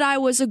thought that I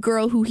was a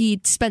girl who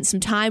he'd spent some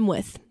time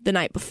with the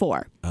night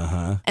before.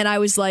 Uh-huh. And I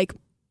was like,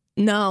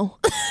 no.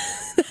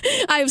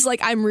 I was like,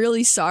 I'm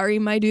really sorry,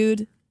 my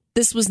dude.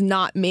 This was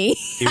not me.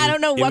 I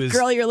don't know what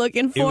girl you're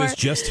looking for. It was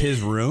just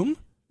his room?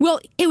 Well,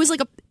 it was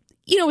like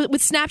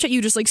with Snapchat,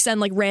 you just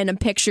send random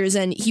pictures,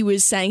 and he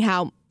was saying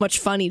how much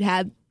fun he'd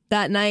had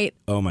that night,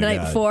 the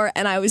night before,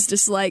 and I was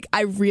just like,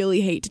 I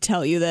really hate to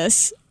tell you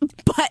this,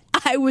 but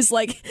I was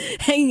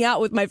hanging out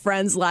with my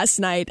friends last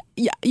night.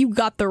 Yeah, you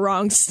got the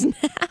wrong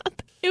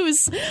snap.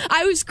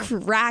 I was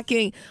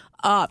cracking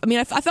up. I mean,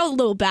 I felt a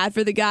little bad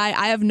for the guy.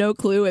 I have no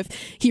clue if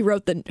he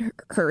wrote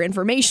her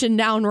information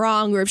down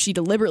wrong or if she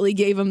deliberately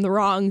gave him the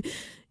wrong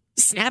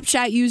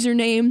Snapchat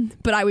username,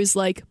 but I was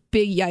like,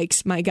 big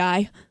yikes, my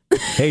guy.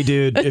 Hey,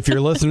 dude, if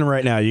you're listening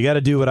right now, you got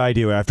to do what I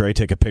do after I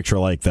take a picture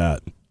like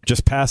that.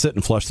 Just pass it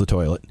and flush the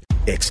toilet.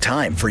 It's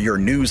time for your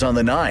news on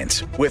the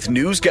nines with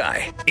News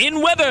Guy.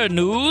 In weather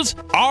news,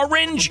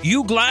 Orange,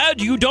 you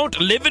glad you don't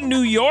live in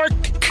New York?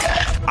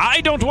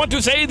 I don't want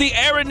to say the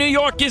air in New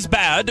York is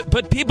bad,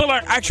 but people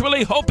are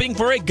actually hoping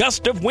for a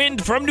gust of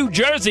wind from New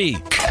Jersey.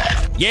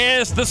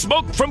 Yes, the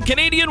smoke from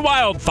Canadian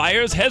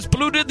wildfires has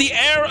polluted the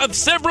air of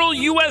several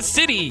U.S.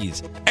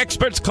 cities.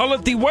 Experts call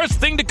it the worst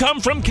thing to come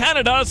from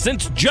Canada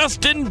since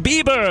Justin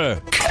Bieber.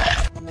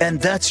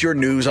 And that's your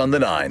news on the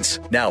nines.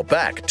 Now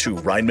back to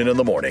Rineman in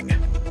the Morning.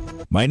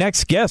 My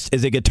next guest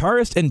is a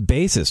guitarist and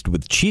bassist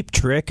with Cheap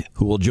Trick,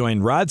 who will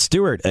join Rod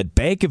Stewart at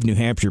Bank of New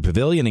Hampshire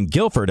Pavilion in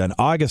Guilford on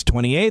August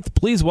 28th.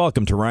 Please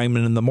welcome to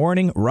Rineman in the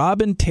Morning,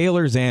 Robin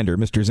Taylor Zander.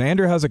 Mr.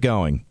 Zander, how's it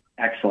going?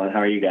 Excellent. How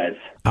are you guys?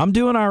 I'm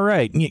doing all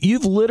right.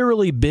 You've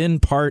literally been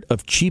part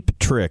of Cheap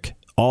Trick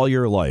all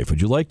your life.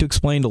 Would you like to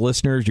explain to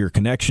listeners your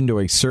connection to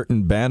a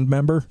certain band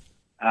member?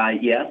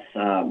 Yes.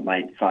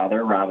 My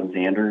father, Robin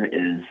Zander,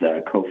 is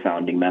a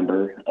co-founding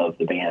member of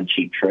the band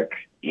Cheap Trick,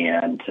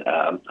 and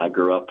I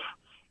grew up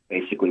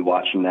basically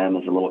watching them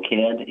as a little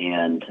kid,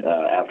 and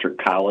after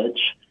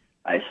college,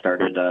 I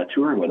started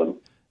touring with them.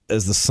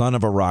 As the son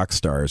of a rock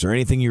star, is there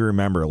anything you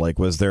remember?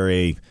 Was there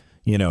a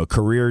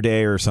career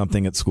day or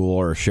something at school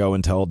or a show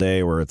and tell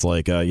day where it's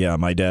like, yeah,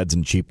 my dad's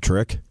in Cheap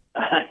Trick?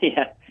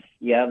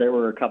 Yeah, there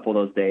were a couple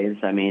of those days.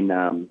 I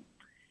mean,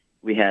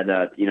 we had,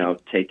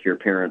 take your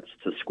parents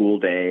to school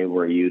day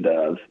where you'd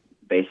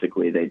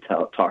basically they'd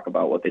talk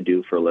about what they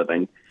do for a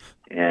living.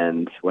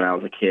 And when I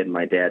was a kid,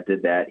 my dad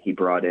did that. He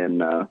brought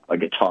in a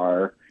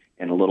guitar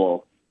and a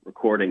little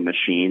recording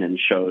machine and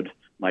showed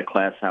my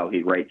class how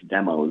he writes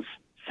demos.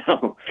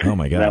 So oh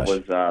my gosh,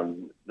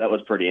 that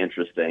was pretty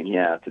interesting.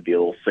 Yeah, to be a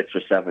little 6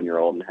 or 7 year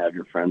old and have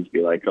your friends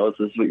be like, "Oh,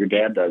 this is what your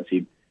dad does.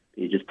 He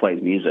just plays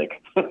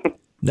music."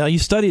 Now, you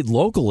studied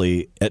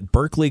locally at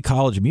Berklee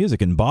College of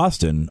Music in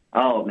Boston.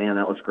 Oh man,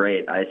 that was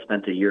great. I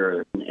spent a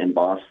year in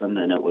Boston,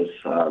 and it was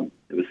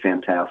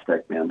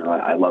fantastic, man.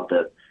 I loved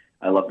it.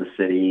 I loved the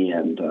city,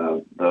 and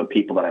the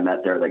people that I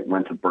met there that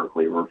went to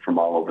Berklee were from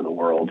all over the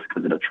world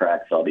because it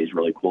attracts all these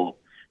really cool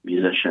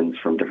musicians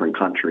from different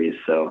countries.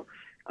 So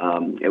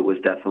it was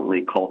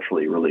definitely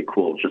culturally really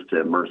cool just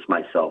to immerse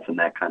myself in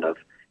that kind of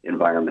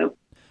environment.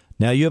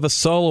 Now, you have a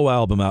solo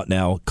album out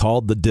now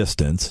called The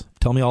Distance.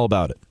 Tell me all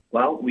about it.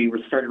 Well, we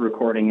started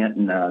recording it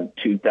in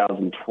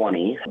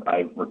 2020.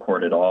 I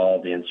recorded all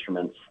the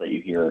instruments that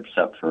you hear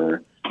except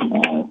for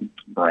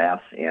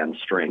brass and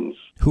strings.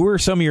 Who are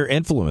some of your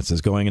influences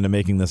going into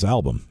making this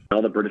album?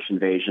 All the British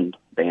Invasion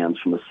bands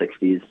from the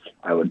 60s.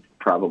 I would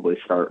probably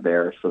start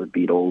there. So the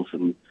Beatles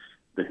and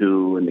the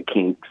Who and the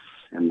Kinks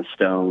and the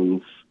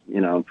Stones,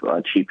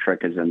 Cheap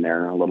Trick is in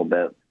there a little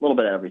bit of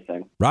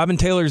everything. Robin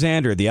Taylor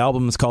Zander. The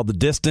album is called The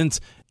Distance.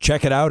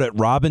 Check it out at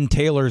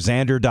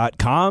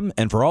robintaylorzander.com.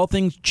 And for all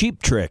things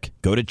Cheap Trick,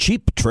 go to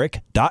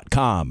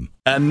cheaptrick.com.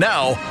 And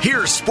now,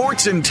 here's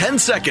Sports in 10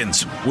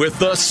 Seconds with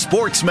the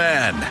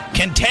Sportsman.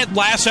 Can Ted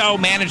Lasso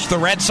manage the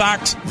Red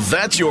Sox?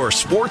 That's your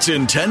Sports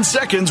in 10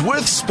 Seconds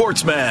with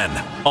Sportsman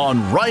on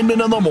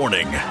Rineman in the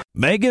Morning.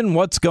 Megan,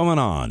 what's going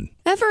on?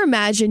 Ever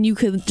imagine you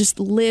could just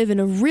live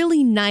in a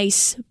really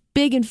nice,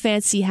 big and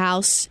fancy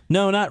house?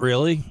 No, not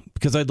really,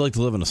 because I'd like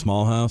to live in a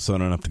small house so I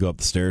don't have to go up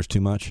the stairs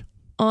too much.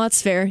 Oh,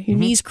 that's fair. Your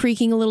knees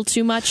creaking a little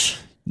too much?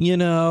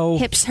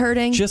 Hips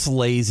hurting? Just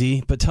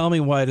lazy. But tell me,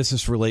 why does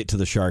this relate to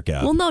the Shark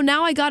app? Well, no,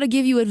 now I got to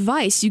give you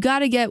advice. You got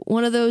to get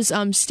one of those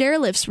stair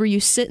lifts where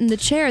you sit in the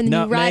chair and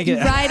then you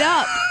ride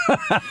up.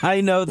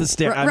 I know the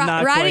stair. I'm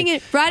not riding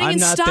in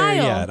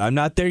style. I'm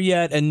not there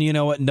yet. And you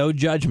know what? No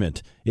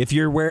judgment. If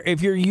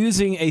you're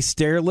using a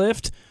stair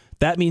lift,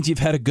 that means you've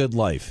had a good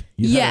life.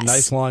 You've had a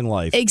nice long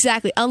life.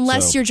 Exactly.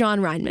 Unless you're John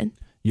Rineman.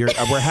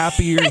 We're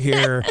happy you're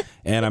here,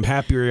 and I'm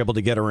happy you're able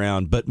to get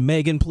around. But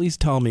Megan, please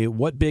tell me,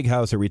 what big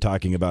house are we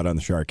talking about on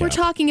the Shark app? We're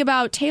talking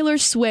about Taylor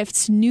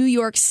Swift's New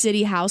York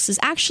City house is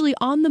actually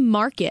on the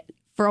market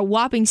for a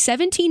whopping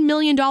 $17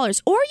 million,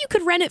 or you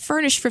could rent it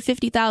furnished for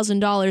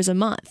 $50,000 a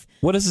month.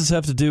 What does this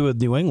have to do with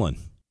New England?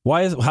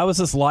 How is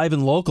this live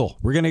and local?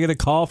 We're going to get a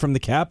call from the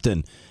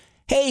captain.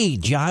 Hey,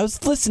 John, I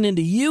was listening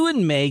to you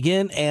and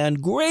Megan,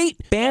 and great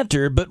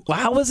banter, but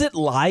how is it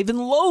live and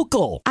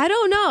local? I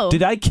don't know.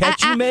 Did I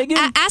catch you, Megan?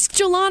 Ask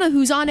Jelana,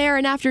 who's on air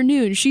in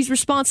afternoon. She's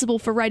responsible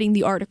for writing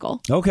the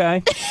article.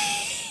 Okay.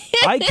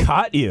 I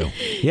caught you.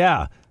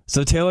 Yeah.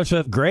 So Taylor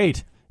Swift,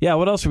 great. Yeah,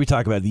 what else are we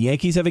talking about? The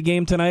Yankees have a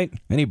game tonight?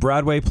 Any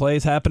Broadway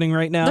plays happening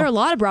right now? There are a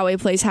lot of Broadway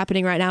plays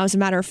happening right now, as a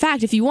matter of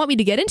fact. If you want me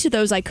to get into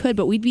those, I could,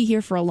 but we'd be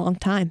here for a long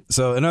time.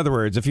 So, in other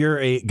words, if you're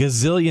a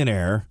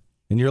gazillionaire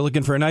and you're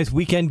looking for a nice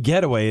weekend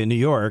getaway in New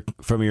York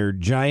from your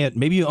giant,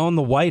 maybe you own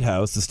the White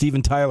House, the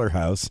Steven Tyler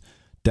house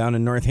down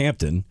in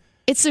Northampton.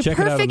 It's a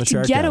perfect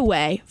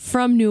getaway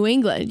from New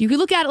England. You could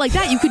look at it like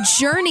that. You could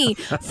journey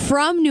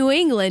from New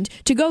England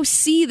to go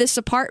see this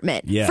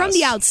apartment from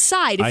the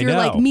outside if you're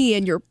like me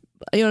and you're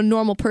a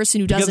normal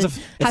person who doesn't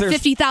have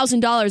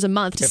 $50,000 a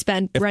month to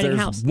spend renting a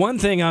house. One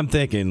thing I'm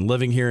thinking,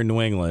 living here in New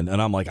England,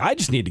 and I'm like, I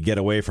just need to get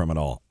away from it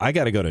all. I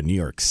got to go to New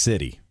York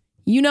City.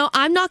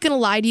 I'm not going to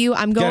lie to you.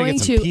 I'm going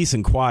to peace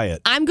and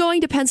quiet. I'm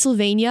going to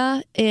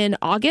Pennsylvania in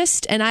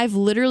August, and I've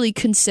literally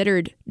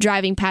considered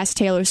driving past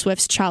Taylor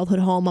Swift's childhood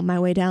home on my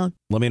way down.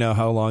 Let me know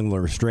how long the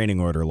restraining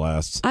order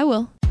lasts. I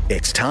will.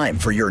 It's time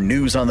for your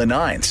news on the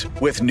nines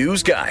with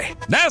News Guy.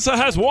 NASA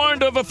has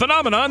warned of a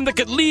phenomenon that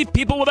could leave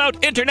people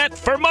without internet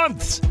for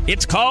months.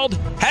 It's called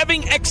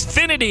having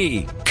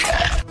Xfinity.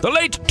 The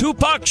late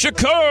Tupac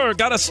Shakur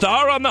got a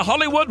star on the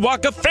Hollywood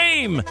Walk of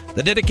Fame.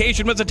 The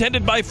dedication was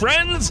attended by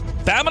friends,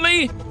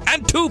 family,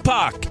 and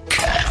Tupac.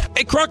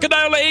 A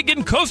crocodile egg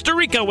in Costa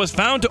Rica was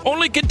found to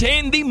only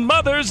contain the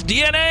mother's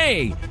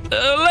DNA.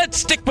 Let's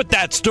stick with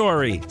that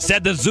story,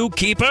 said the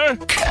zookeeper.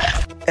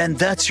 And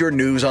that's your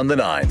news on the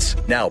nines.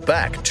 Now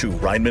back to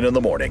Rineman in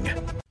the Morning.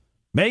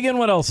 Megan,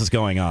 what else is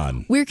going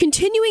on? We're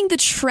continuing the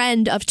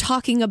trend of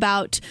talking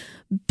about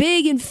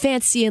big and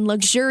fancy and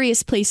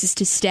luxurious places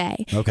to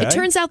stay. Okay. It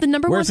turns out the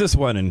number one... Where's this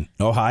one, in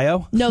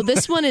Ohio? No,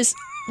 this one is...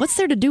 What's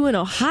there to do in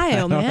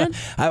Ohio, man?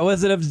 What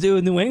does it have to do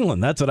with New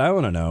England? That's what I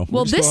want to know.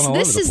 Well,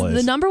 this is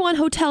the number one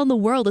hotel in the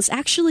world. It's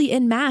actually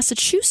in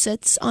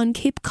Massachusetts on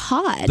Cape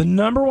Cod. The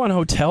number one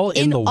hotel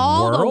in the world? In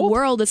all the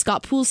world. It's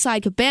got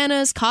poolside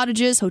cabanas,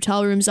 cottages,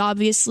 hotel rooms,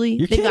 obviously.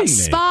 They've got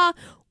spa,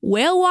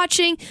 whale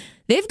watching.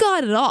 They've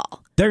got it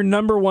all. They're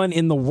number one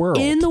in the world.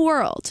 In the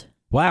world.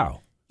 Wow.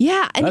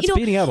 Yeah, and that's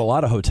beating out a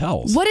lot of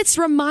hotels. What it's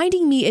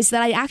reminding me is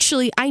that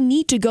I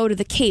need to go to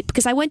the Cape,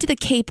 because I went to the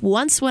Cape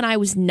once when I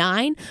was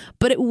 9,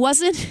 but it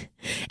wasn't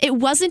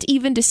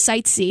even to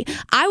sightsee.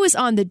 I was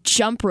on the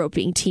jump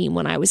roping team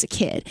when I was a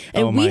kid,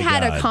 and we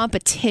had a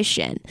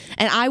competition,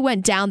 and I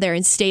went down there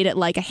and stayed at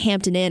like a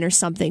Hampton Inn or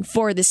something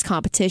for this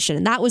competition,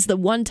 and that was the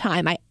one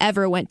time I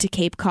ever went to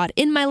Cape Cod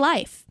in my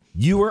life.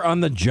 You were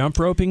on the jump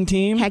roping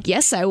team? Heck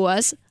yes, I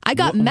was. I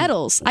got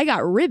medals. I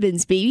got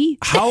ribbons, baby.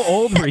 How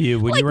old were you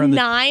when you were on the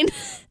 9?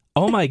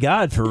 Oh my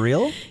God, for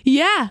real?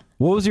 Yeah.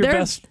 What was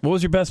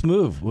your best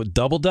move? What,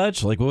 double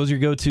dutch? Like, what was your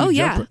go-to? Oh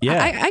yeah, jump?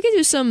 Yeah. I could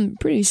do some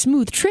pretty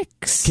smooth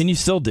tricks. Can you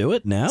still do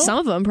it now? Some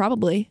of them,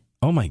 probably.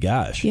 Oh my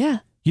gosh. Yeah.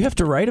 You have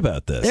to write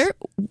about this.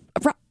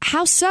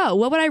 How so?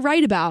 What would I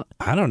write about?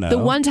 I don't know. The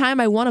one time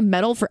I won a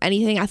medal for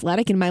anything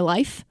athletic in my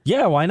life?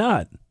 Yeah, why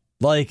not?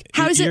 Like,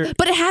 how is it?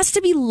 But it has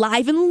to be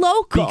live and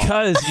local.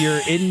 Because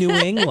you're in New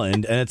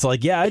England, and it's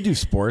like, yeah, I do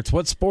sports.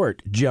 What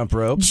sport? Jump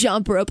rope.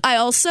 Jump rope. I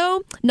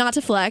also, not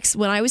to flex,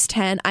 when I was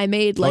 10, I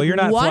made like you're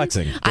not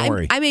flexing. Don't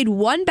worry. I made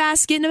one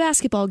basket in a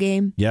basketball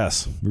game.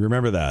 Yes,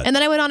 remember that. And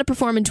then I went on to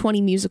perform in 20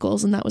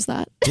 musicals, and that was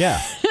that.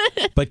 Yeah.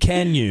 But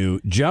can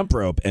you jump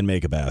rope and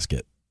make a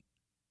basket?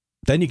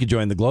 Then you could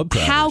join the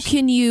Globetrotters. How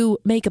can you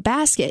make a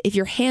basket if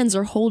your hands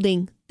are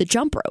holding the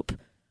jump rope?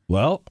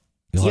 Well,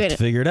 you'll have to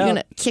figure it out. You're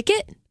going to kick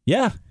it?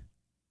 Yeah.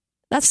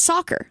 That's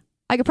soccer.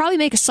 I could probably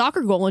make a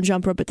soccer goal and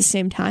jump rope at the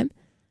same time.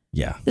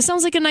 Yeah. This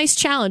sounds like a nice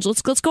challenge.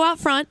 Let's go out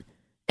front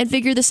and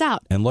figure this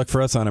out. And look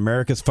for us on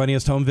America's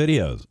Funniest Home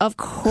Videos. Of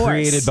course.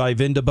 Created by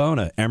Vin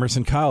DeBona,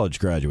 Emerson College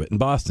graduate in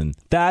Boston.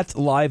 That's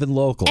live and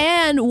local.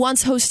 And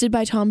once hosted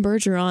by Tom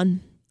Bergeron.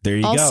 There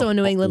you go. Also a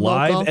New England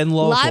local. Live and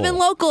local. Live and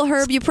local,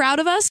 Herb. You proud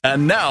of us?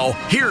 And now,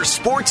 here's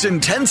Sports in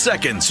 10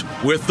 Seconds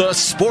with the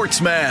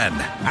Sportsman.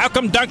 How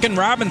come Duncan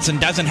Robinson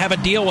doesn't have a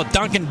deal with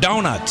Dunkin'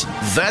 Donuts?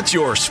 That's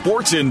your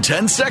Sports in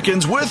 10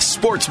 Seconds with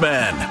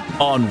Sportsman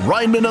on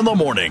Rineman in the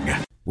Morning.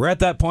 We're at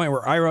that point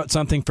where I wrote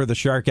something for the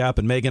Shark app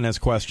and Megan has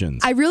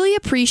questions. I really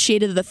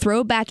appreciated the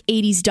throwback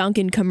 80s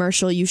Dunkin'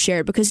 commercial you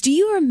shared, because do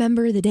you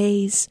remember the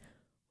days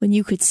when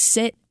you could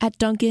sit at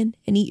Dunkin'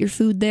 and eat your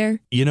food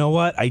there? You know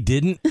what? I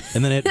didn't.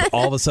 And then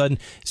all of a sudden,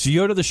 so you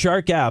go to the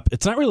Shark app.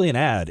 It's not really an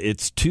ad.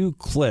 It's 2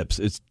 clips.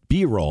 It's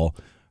B-roll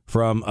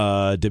from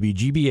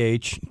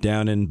WGBH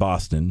down in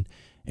Boston.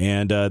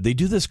 And they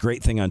do this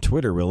great thing on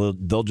Twitter where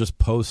they'll just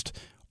post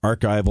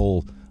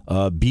archival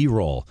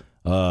B-roll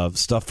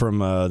stuff from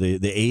the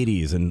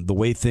 80s and the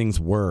way things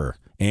were.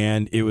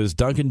 And it was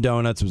Dunkin'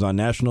 Donuts. It was on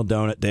National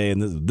Donut Day.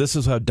 And this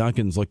is how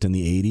Dunkin's looked in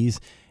the 80s.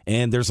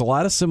 And there's a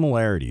lot of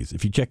similarities.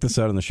 If you check this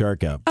out on the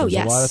Shark app, there's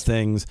a lot of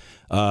things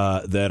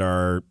that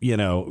are,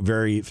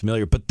 very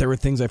familiar. But there were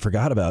things I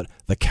forgot about.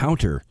 The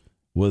counter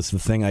was the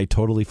thing I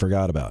totally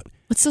forgot about.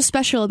 What's so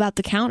special about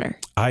the counter?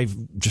 I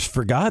just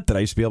forgot that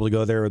I used to be able to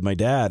go there with my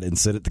dad and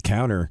sit at the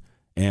counter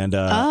and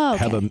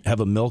have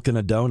a milk and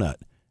a donut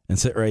and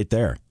sit right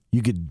there.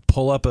 You could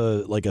pull up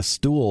a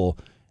stool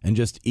and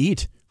just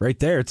eat right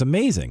there. It's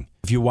amazing.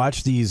 If you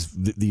watch these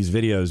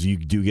videos, you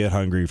do get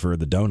hungry for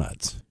the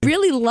donuts.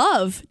 Really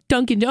love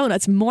Dunkin'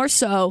 Donuts more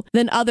so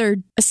than other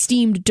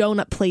esteemed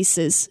donut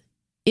places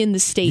in the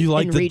state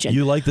and region.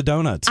 You like the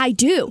donuts? I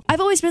do.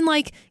 I've always been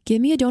like, give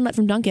me a donut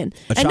from Dunkin'.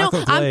 And no,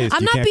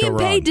 I'm not being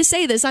paid to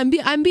say this. I'm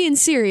being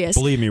serious.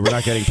 Believe me, we're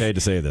not getting paid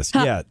to say this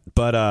yet.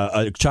 But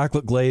a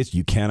chocolate glazed,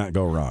 you cannot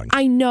go wrong.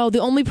 I know. The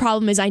only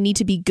problem is I need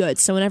to be good.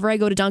 So whenever I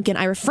go to Dunkin',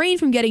 I refrain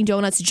from getting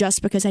donuts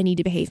just because I need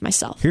to behave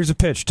myself. Here's a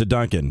pitch to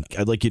Dunkin'.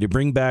 I'd like you to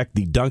bring back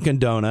the Dunkin'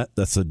 Donut.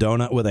 That's a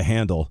donut with a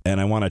handle. And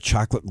I want a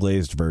chocolate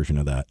glazed version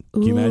of that.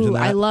 Can you imagine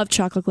that? I love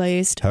chocolate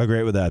glazed. How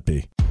great would that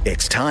be?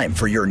 It's time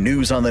for your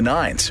news on the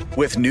nines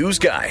with News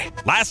Guy.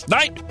 Last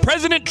night,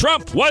 President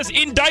Trump was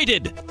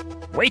indicted.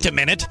 Wait a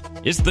minute.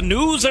 Is the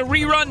news a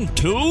rerun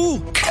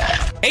too?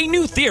 A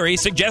new theory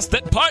suggests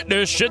that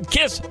partners should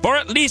kiss for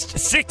at least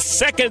 6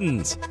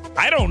 seconds.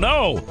 I don't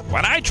know.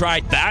 When I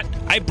tried that,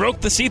 I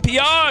broke the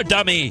CPR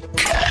dummy.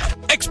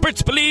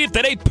 Experts believe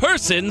that a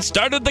person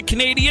started the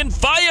Canadian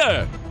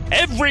fire.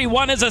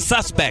 Everyone is a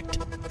suspect,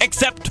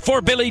 except for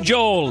Billy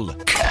Joel.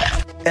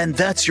 And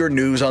that's your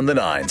news on the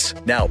nines.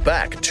 Now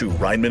back to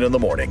Rineman in the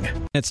Morning.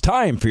 It's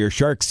time for your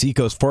Shark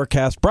Seacoast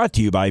forecast, brought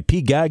to you by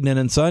P.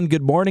 Gagnon & Son.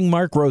 Good morning,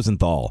 Mark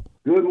Rosenthal.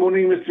 Good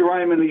morning, Mr.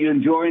 Ryman. Are you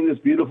enjoying this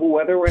beautiful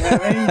weather we're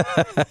having?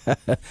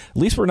 At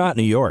least we're not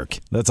in New York.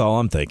 That's all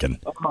I'm thinking.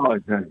 Oh,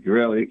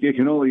 really? It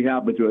can only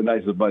happen to a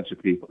nicer bunch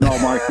of people. No,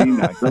 Mark, be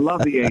nice. I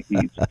love the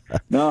Yankees.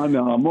 No,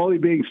 I'm only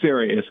being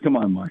serious. Come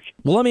on, Mark.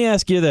 Well, let me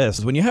ask you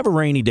this. When you have a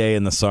rainy day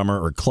in the summer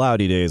or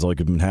cloudy days like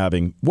we've been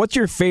having, what's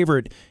your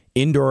favorite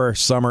indoor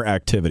summer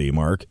activity,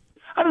 Mark?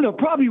 I don't know,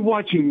 probably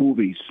watching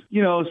movies.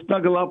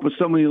 Snuggle up with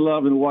someone you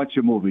love and watch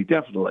a movie.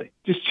 Definitely.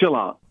 Just chill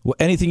out. Well,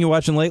 anything you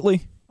watching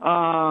lately?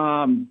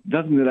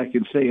 Nothing that I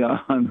can say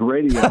on the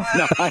radio.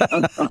 No, I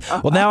don't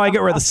know. Well, now I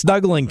get where the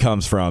snuggling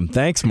comes from.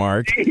 Thanks,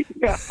 Mark.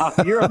 Yeah,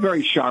 you're a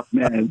very sharp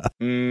man.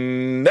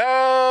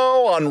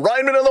 Now on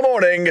Rineman in the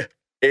Morning,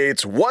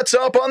 it's What's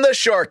Up on the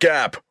Shark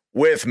app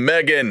with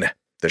Megan,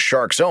 the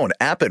Shark's own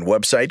app and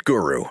website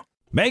guru.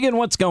 Megan,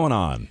 what's going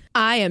on?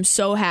 I am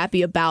so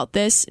happy about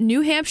this.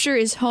 New Hampshire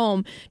is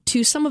home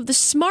to some of the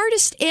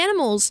smartest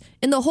animals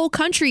in the whole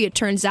country, it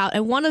turns out.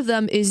 And one of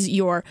them is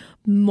your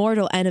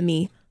mortal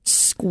enemy,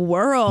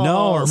 squirrels.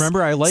 No,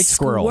 remember, I like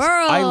squirrels.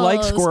 I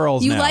like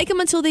squirrels You now. like them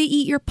until they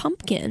eat your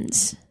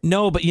pumpkins.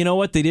 No, but you know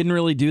what? They didn't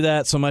really do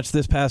that so much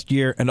this past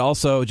year. And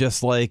also,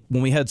 just like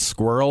when we had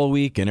Squirrel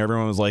Week and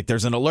everyone was like,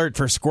 there's an alert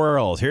for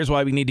squirrels. Here's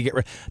why we need to get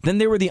rid. Then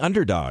they were the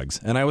underdogs.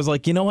 And I was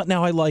like, you know what?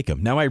 Now I like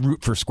them. Now I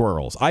root for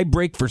squirrels. I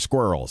break for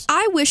squirrels.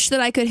 I wish that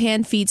I could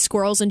hand feed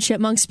squirrels and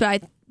chipmunks, but I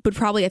would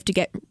probably have to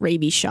get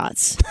rabies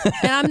shots.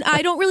 And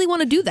I don't really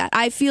want to do that.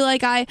 I feel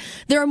like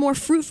there are more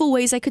fruitful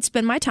ways I could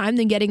spend my time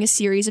than getting a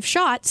series of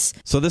shots.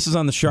 So this is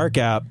on the Shark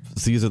app.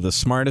 So these are the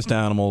smartest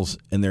animals,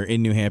 and they're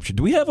in New Hampshire.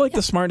 Do we have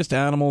the smartest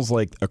animals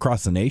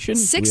across the nation?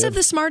 6 of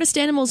the smartest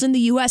animals in the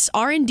U.S.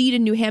 are indeed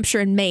in New Hampshire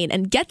and Maine.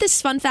 And get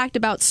this fun fact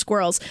about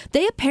squirrels.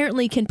 They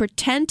apparently can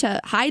pretend to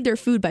hide their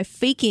food by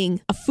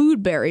faking a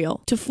food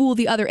burial to fool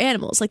the other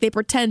animals. Like they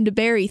pretend to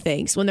bury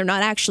things when they're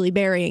not actually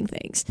burying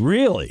things.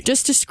 Really?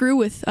 Just to screw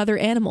with other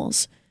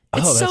animals.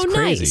 It's so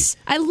crazy. nice.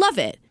 I love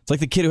it. It's like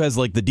the kid who has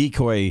the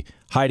decoy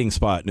hiding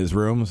spot in his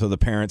room so the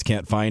parents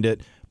can't find it,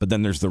 but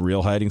then there's the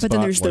real hiding spot. But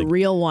then there's the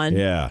real one.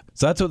 Yeah.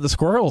 So that's what the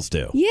squirrels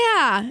do.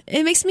 Yeah.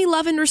 It makes me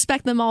love and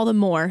respect them all the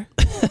more.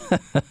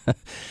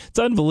 It's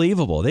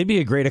unbelievable. They'd be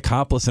a great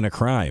accomplice in a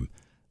crime.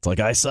 It's like,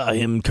 I saw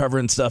him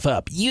covering stuff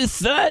up. You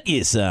thought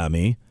you saw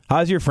me.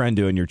 How's your friend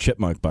doing, your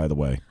chipmunk, by the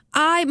way?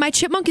 My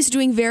chipmunk is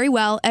doing very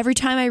well. Every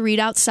time I read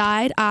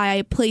outside,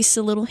 I place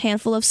a little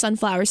handful of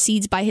sunflower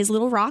seeds by his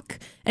little rock,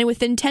 and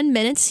within 10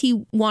 minutes,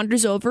 he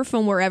wanders over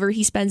from wherever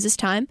he spends his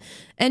time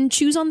and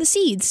chews on the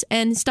seeds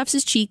and stuffs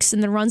his cheeks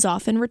and then runs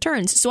off and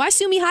returns. So I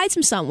assume he hides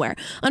him somewhere.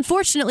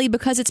 Unfortunately,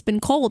 because it's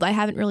been cold, I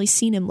haven't really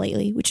seen him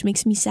lately, which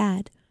makes me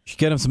sad. You should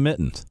get him some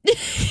mittens.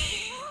 Little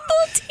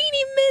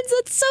teeny mittens,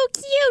 that's so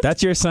cute.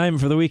 That's your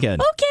assignment for the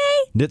weekend. Okay.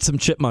 Knit some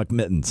chipmunk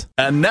mittens.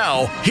 And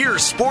now,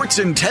 here's Sports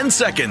in 10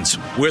 Seconds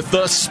with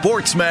the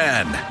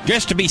Sportsman.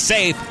 Just to be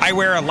safe, I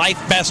wear a life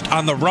vest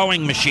on the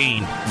rowing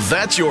machine.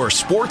 That's your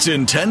Sports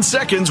in 10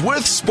 Seconds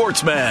with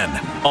Sportsman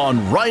on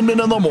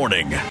Rineman in the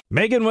Morning.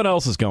 Megan, what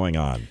else is going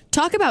on?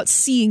 Talk about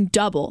seeing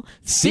double.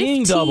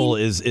 Seeing double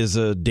is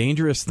a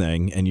dangerous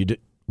thing, and you did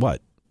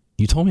what?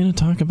 You told me to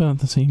talk about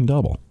the seeing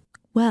double.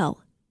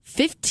 Well,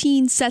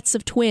 15 sets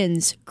of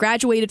twins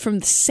graduated from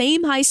the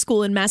same high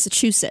school in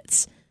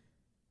Massachusetts.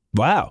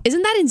 Wow.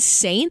 Isn't that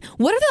insane?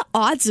 What are the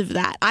odds of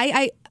that?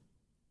 I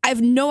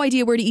have no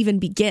idea where to even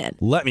begin.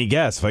 Let me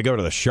guess. If I go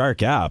to the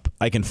Shark app,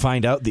 I can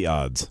find out the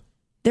odds.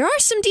 There are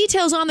some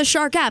details on the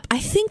Shark app. I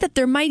think that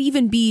there might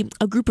even be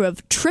a group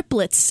of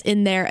triplets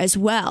in there as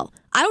well.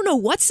 I don't know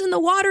what's in the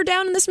water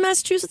down in this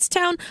Massachusetts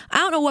town. I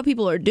don't know what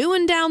people are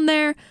doing down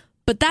there,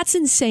 but that's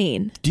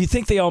insane. Do you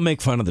think they all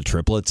make fun of the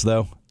triplets,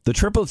 though? The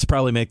triplets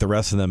probably make the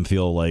rest of them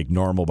feel like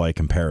normal by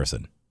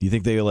comparison. Do you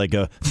think they like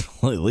go,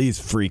 well, these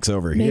freaks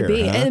over here?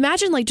 Maybe. Huh? And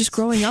imagine like just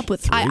growing up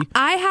with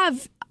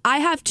I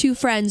have two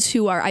friends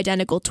who are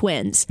identical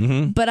twins,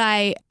 but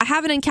I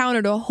haven't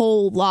encountered a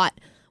whole lot.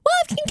 Well,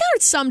 I've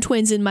encountered some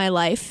twins in my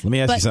life. Let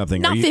me ask you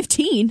something. Not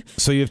 15.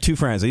 So you have two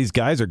friends. Are these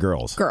guys or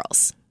girls?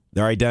 Girls.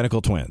 They're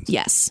identical twins.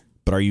 Yes.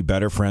 But are you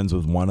better friends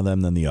with one of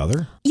them than the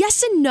other?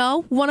 Yes and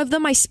no. One of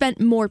them I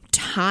spent more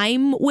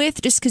time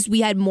with just because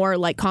we had more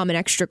like common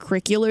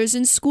extracurriculars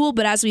in school.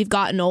 But as we've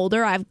gotten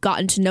older, I've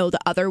gotten to know the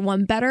other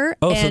one better.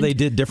 Oh, so they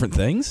did different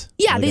things?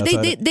 Yeah, like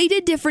they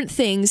did different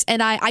things.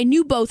 And I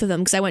knew both of them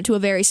because I went to a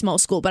very small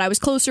school. But I was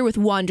closer with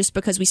one just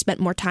because we spent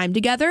more time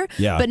together.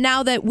 Yeah. But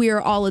now that we're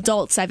all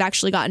adults, I've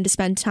actually gotten to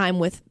spend time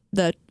with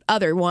the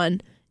other one.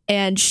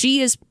 And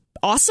she is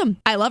awesome.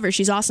 I love her.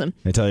 She's awesome.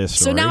 I tell you a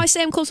story. So now I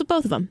say I'm close with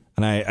both of them.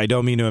 And I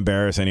don't mean to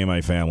embarrass any of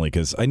my family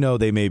because I know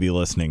they may be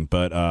listening,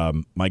 but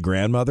my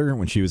grandmother,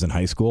 when she was in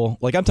high school,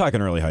 like I'm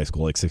talking early high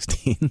school, like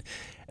 16,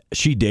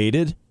 she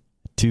dated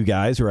two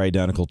guys who are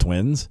identical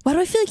twins. Why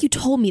do I feel like you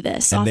told me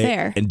this off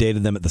air? And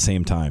dated them at the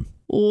same time.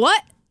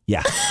 What?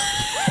 Yeah.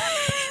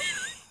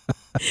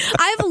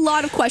 I have a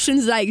lot of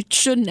questions that I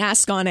shouldn't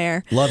ask on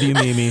air. Love you,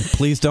 Mimi.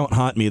 Please don't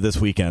haunt me this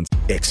weekend.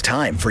 It's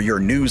time for your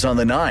news on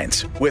the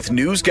nines with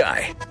News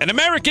Guy. An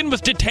American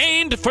was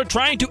detained for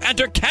trying to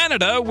enter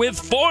Canada with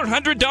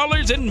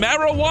 $400 in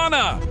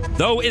marijuana.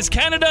 Though, is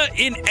Canada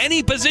in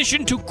any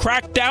position to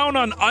crack down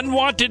on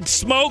unwanted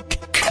smoke?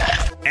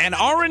 An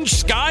orange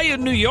sky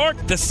in New York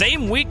the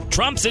same week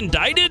Trump's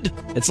indicted?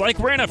 It's like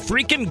we're in a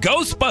freaking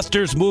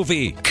Ghostbusters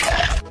movie.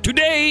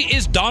 Today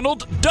is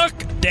Donald Duck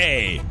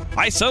Day.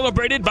 I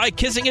celebrated by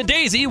kissing a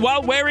daisy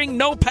while wearing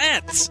no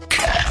pants.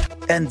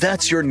 And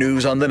that's your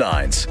news on the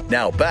nines.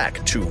 Now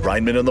back to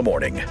Rineman in the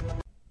Morning.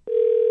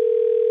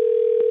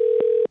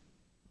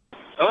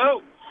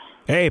 Hello?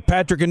 Hey,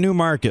 Patrick in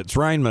Newmarket. It's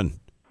Rineman.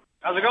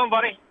 How's it going,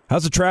 buddy?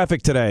 How's the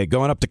traffic today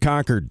going up to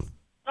Concord?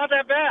 Not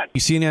that bad.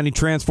 You seen any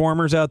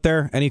Transformers out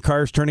there? Any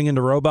cars turning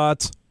into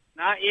robots?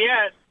 Not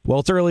yet. Well,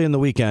 it's early in the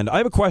weekend. I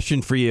have a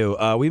question for you.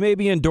 We may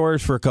be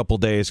indoors for a couple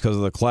days because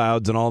of the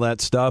clouds and all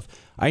that stuff.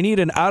 I need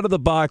an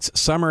out-of-the-box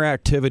summer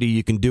activity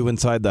you can do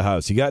inside the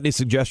house. You got any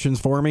suggestions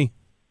for me?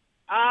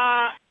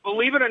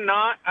 Believe it or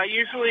not, I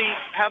usually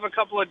have a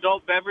couple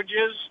adult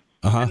beverages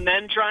and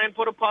then try and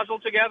put a puzzle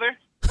together.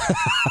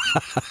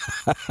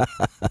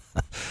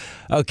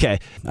 Okay,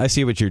 I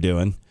see what you're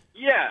doing.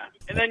 Yeah,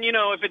 and then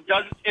if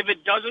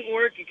it doesn't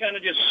work, you kind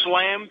of just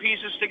slam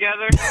pieces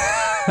together.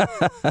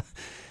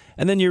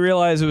 And then you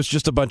realize it was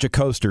just a bunch of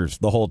coasters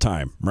the whole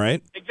time,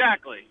 right?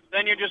 Exactly.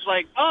 Then you're just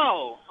like,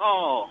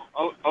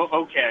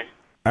 okay.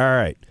 All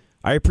right.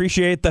 I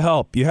appreciate the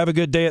help. You have a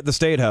good day at the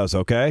State House,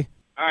 okay?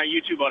 All right,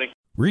 you too, buddy.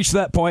 Reached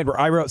that point where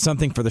I wrote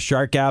something for the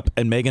Shark app,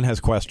 and Megan has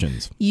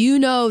questions. You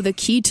know the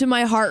key to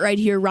my heart right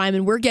here,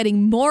 Ryman. We're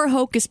getting more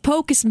Hocus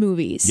Pocus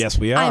movies. Yes,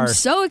 we are. I'm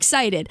so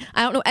excited.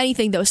 I don't know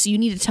anything, though, so you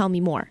need to tell me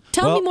more.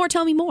 Tell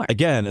me more.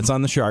 Again, it's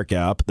on the Shark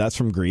app. That's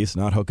from Greece,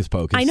 not Hocus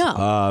Pocus. I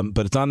know.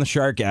 But it's on the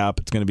Shark app.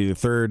 It's going to be the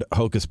third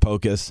Hocus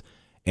Pocus.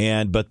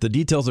 But the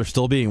details are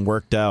still being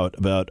worked out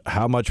about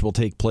how much will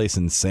take place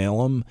in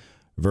Salem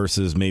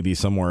versus maybe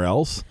somewhere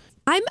else.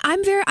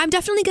 I'm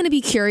definitely going to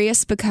be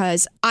curious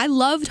because I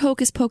loved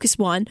Hocus Pocus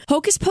 1.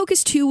 Hocus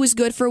Pocus 2 was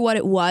good for what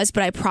it was,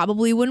 but I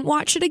probably wouldn't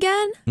watch it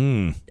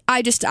again.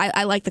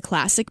 I like the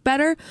classic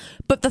better.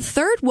 But the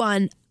third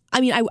one,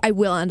 I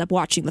will end up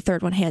watching the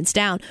third one hands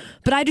down,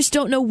 but I just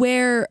don't know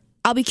where.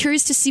 I'll be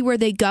curious to see where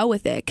they go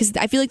with it because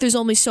I feel like there's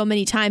only so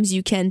many times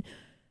you can.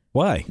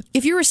 Why?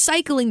 If you're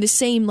recycling the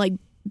same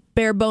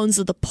bare bones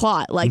of the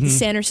plot. Like the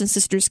Sanderson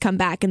sisters come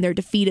back and they're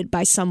defeated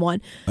by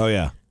someone. Oh,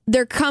 yeah.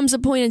 There comes a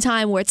point in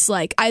time where it's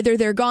like either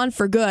they're gone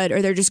for good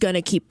or they're just going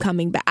to keep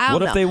coming back.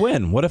 What if they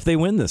win? What if they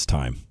win this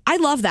time? I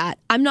love that.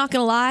 I'm not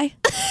going to lie.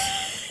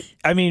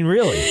 I mean,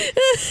 really.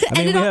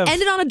 Ended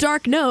on a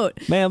dark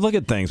note. Man, look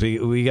at things.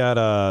 We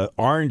got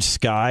orange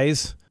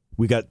skies.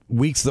 We got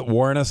weeks that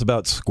warn us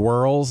about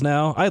squirrels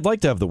now. I'd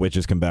like to have the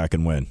witches come back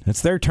and win.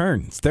 It's their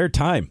turn. It's their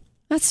time.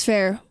 That's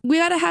fair. We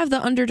got to have the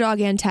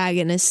underdog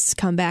antagonists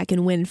come back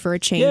and win for a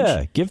change.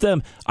 Yeah, give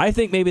them. I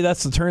think maybe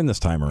that's the turn this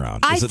time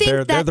around. I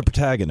think they're the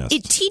protagonists.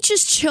 It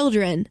teaches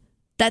children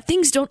that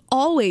things don't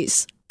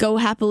always go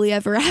happily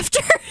ever after.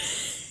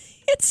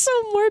 It's so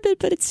morbid,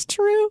 but it's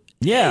true.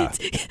 Yeah.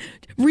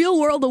 Real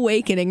world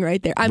awakening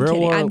right there.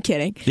 I'm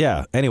kidding.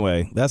 Yeah.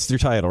 Anyway, that's your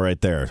title right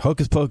there.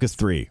 Hocus Pocus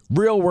 3.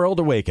 Real world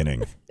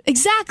awakening.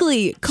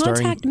 Exactly.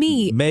 Contact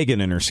me.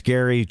 Megan and her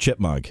scary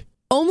chipmunk.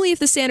 Only if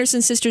the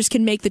Sanderson sisters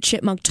can make the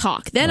chipmunk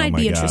talk. Then I'd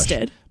be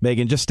interested.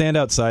 Megan, just stand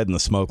outside in the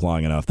smoke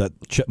long enough. That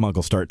chipmunk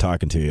will start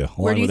talking to you.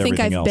 Where do you think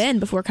I've been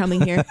before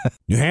coming here?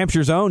 New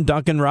Hampshire's own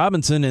Duncan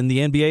Robinson in the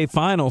NBA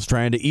Finals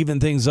trying to even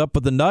things up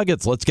with the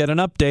Nuggets. Let's get an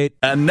update.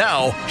 And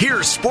now,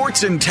 here's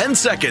Sports in 10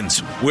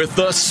 Seconds with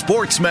the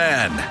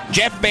Sportsman.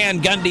 Jeff Van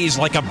Gundy's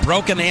like a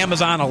broken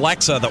Amazon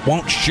Alexa that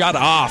won't shut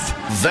off.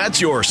 That's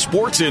your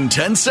Sports in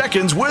 10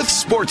 Seconds with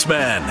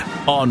Sportsman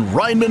on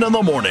Rineman in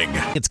the Morning.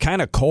 It's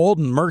kind of cold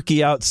and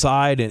murky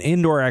outside, an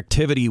indoor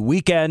activity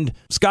weekend.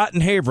 Scott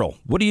and Haverhill,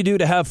 what do you do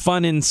to have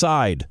fun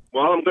inside?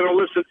 Well, I'm going to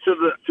listen to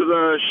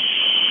the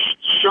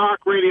Shark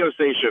radio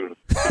station.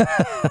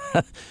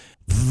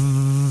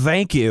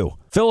 Thank you.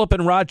 Philip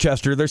in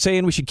Rochester, they're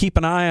saying we should keep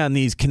an eye on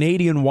these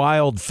Canadian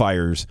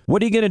wildfires.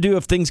 What are you going to do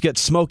if things get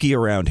smoky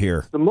around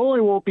here? The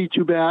mowing won't be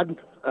too bad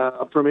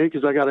for me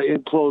because I got an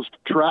enclosed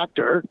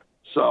tractor,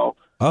 so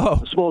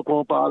the smoke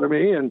won't bother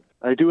me. And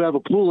I do have a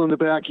pool in the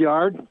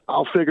backyard.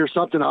 I'll figure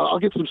something out. I'll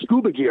get some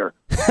scuba gear.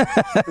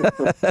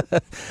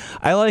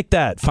 I like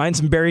that. Find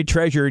some buried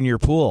treasure in your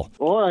pool.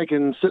 Or I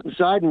can sit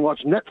inside and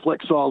watch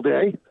Netflix all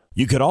day.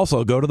 You could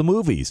also go to the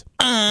movies.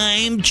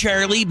 I'm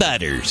Charlie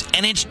Butters,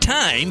 and it's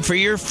time for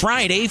your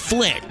Friday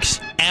Flix.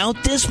 Out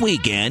this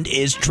weekend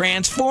is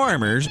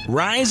Transformers: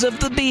 Rise of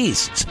the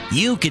Beasts.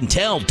 You can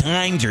tell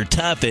times are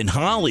tough in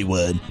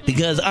Hollywood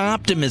because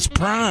Optimus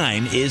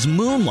Prime is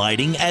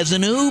moonlighting as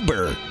an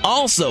Uber.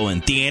 Also in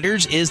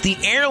theaters is the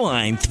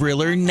airline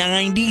thriller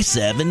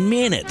 97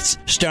 Minutes,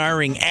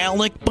 starring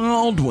Alec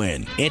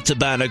Baldwin. It's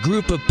about a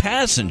group of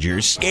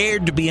passengers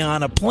scared to be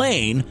on a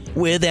plane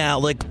with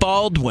Alec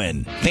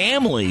Baldwin.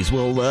 Families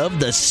will love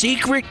The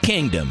Secret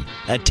Kingdom,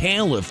 a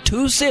tale of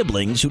two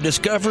siblings who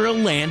discover a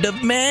land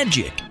of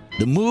magic.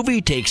 The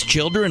movie takes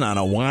children on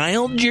a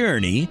wild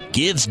journey,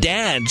 gives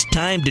dads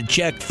time to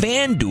check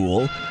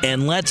FanDuel,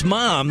 and lets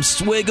moms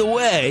swig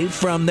away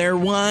from their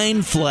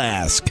wine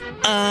flask.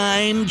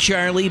 I'm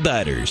Charlie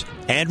Butters,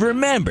 and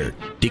remember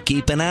to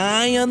keep an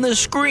eye on the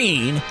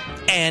screen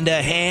and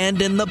a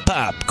hand in the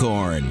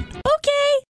popcorn.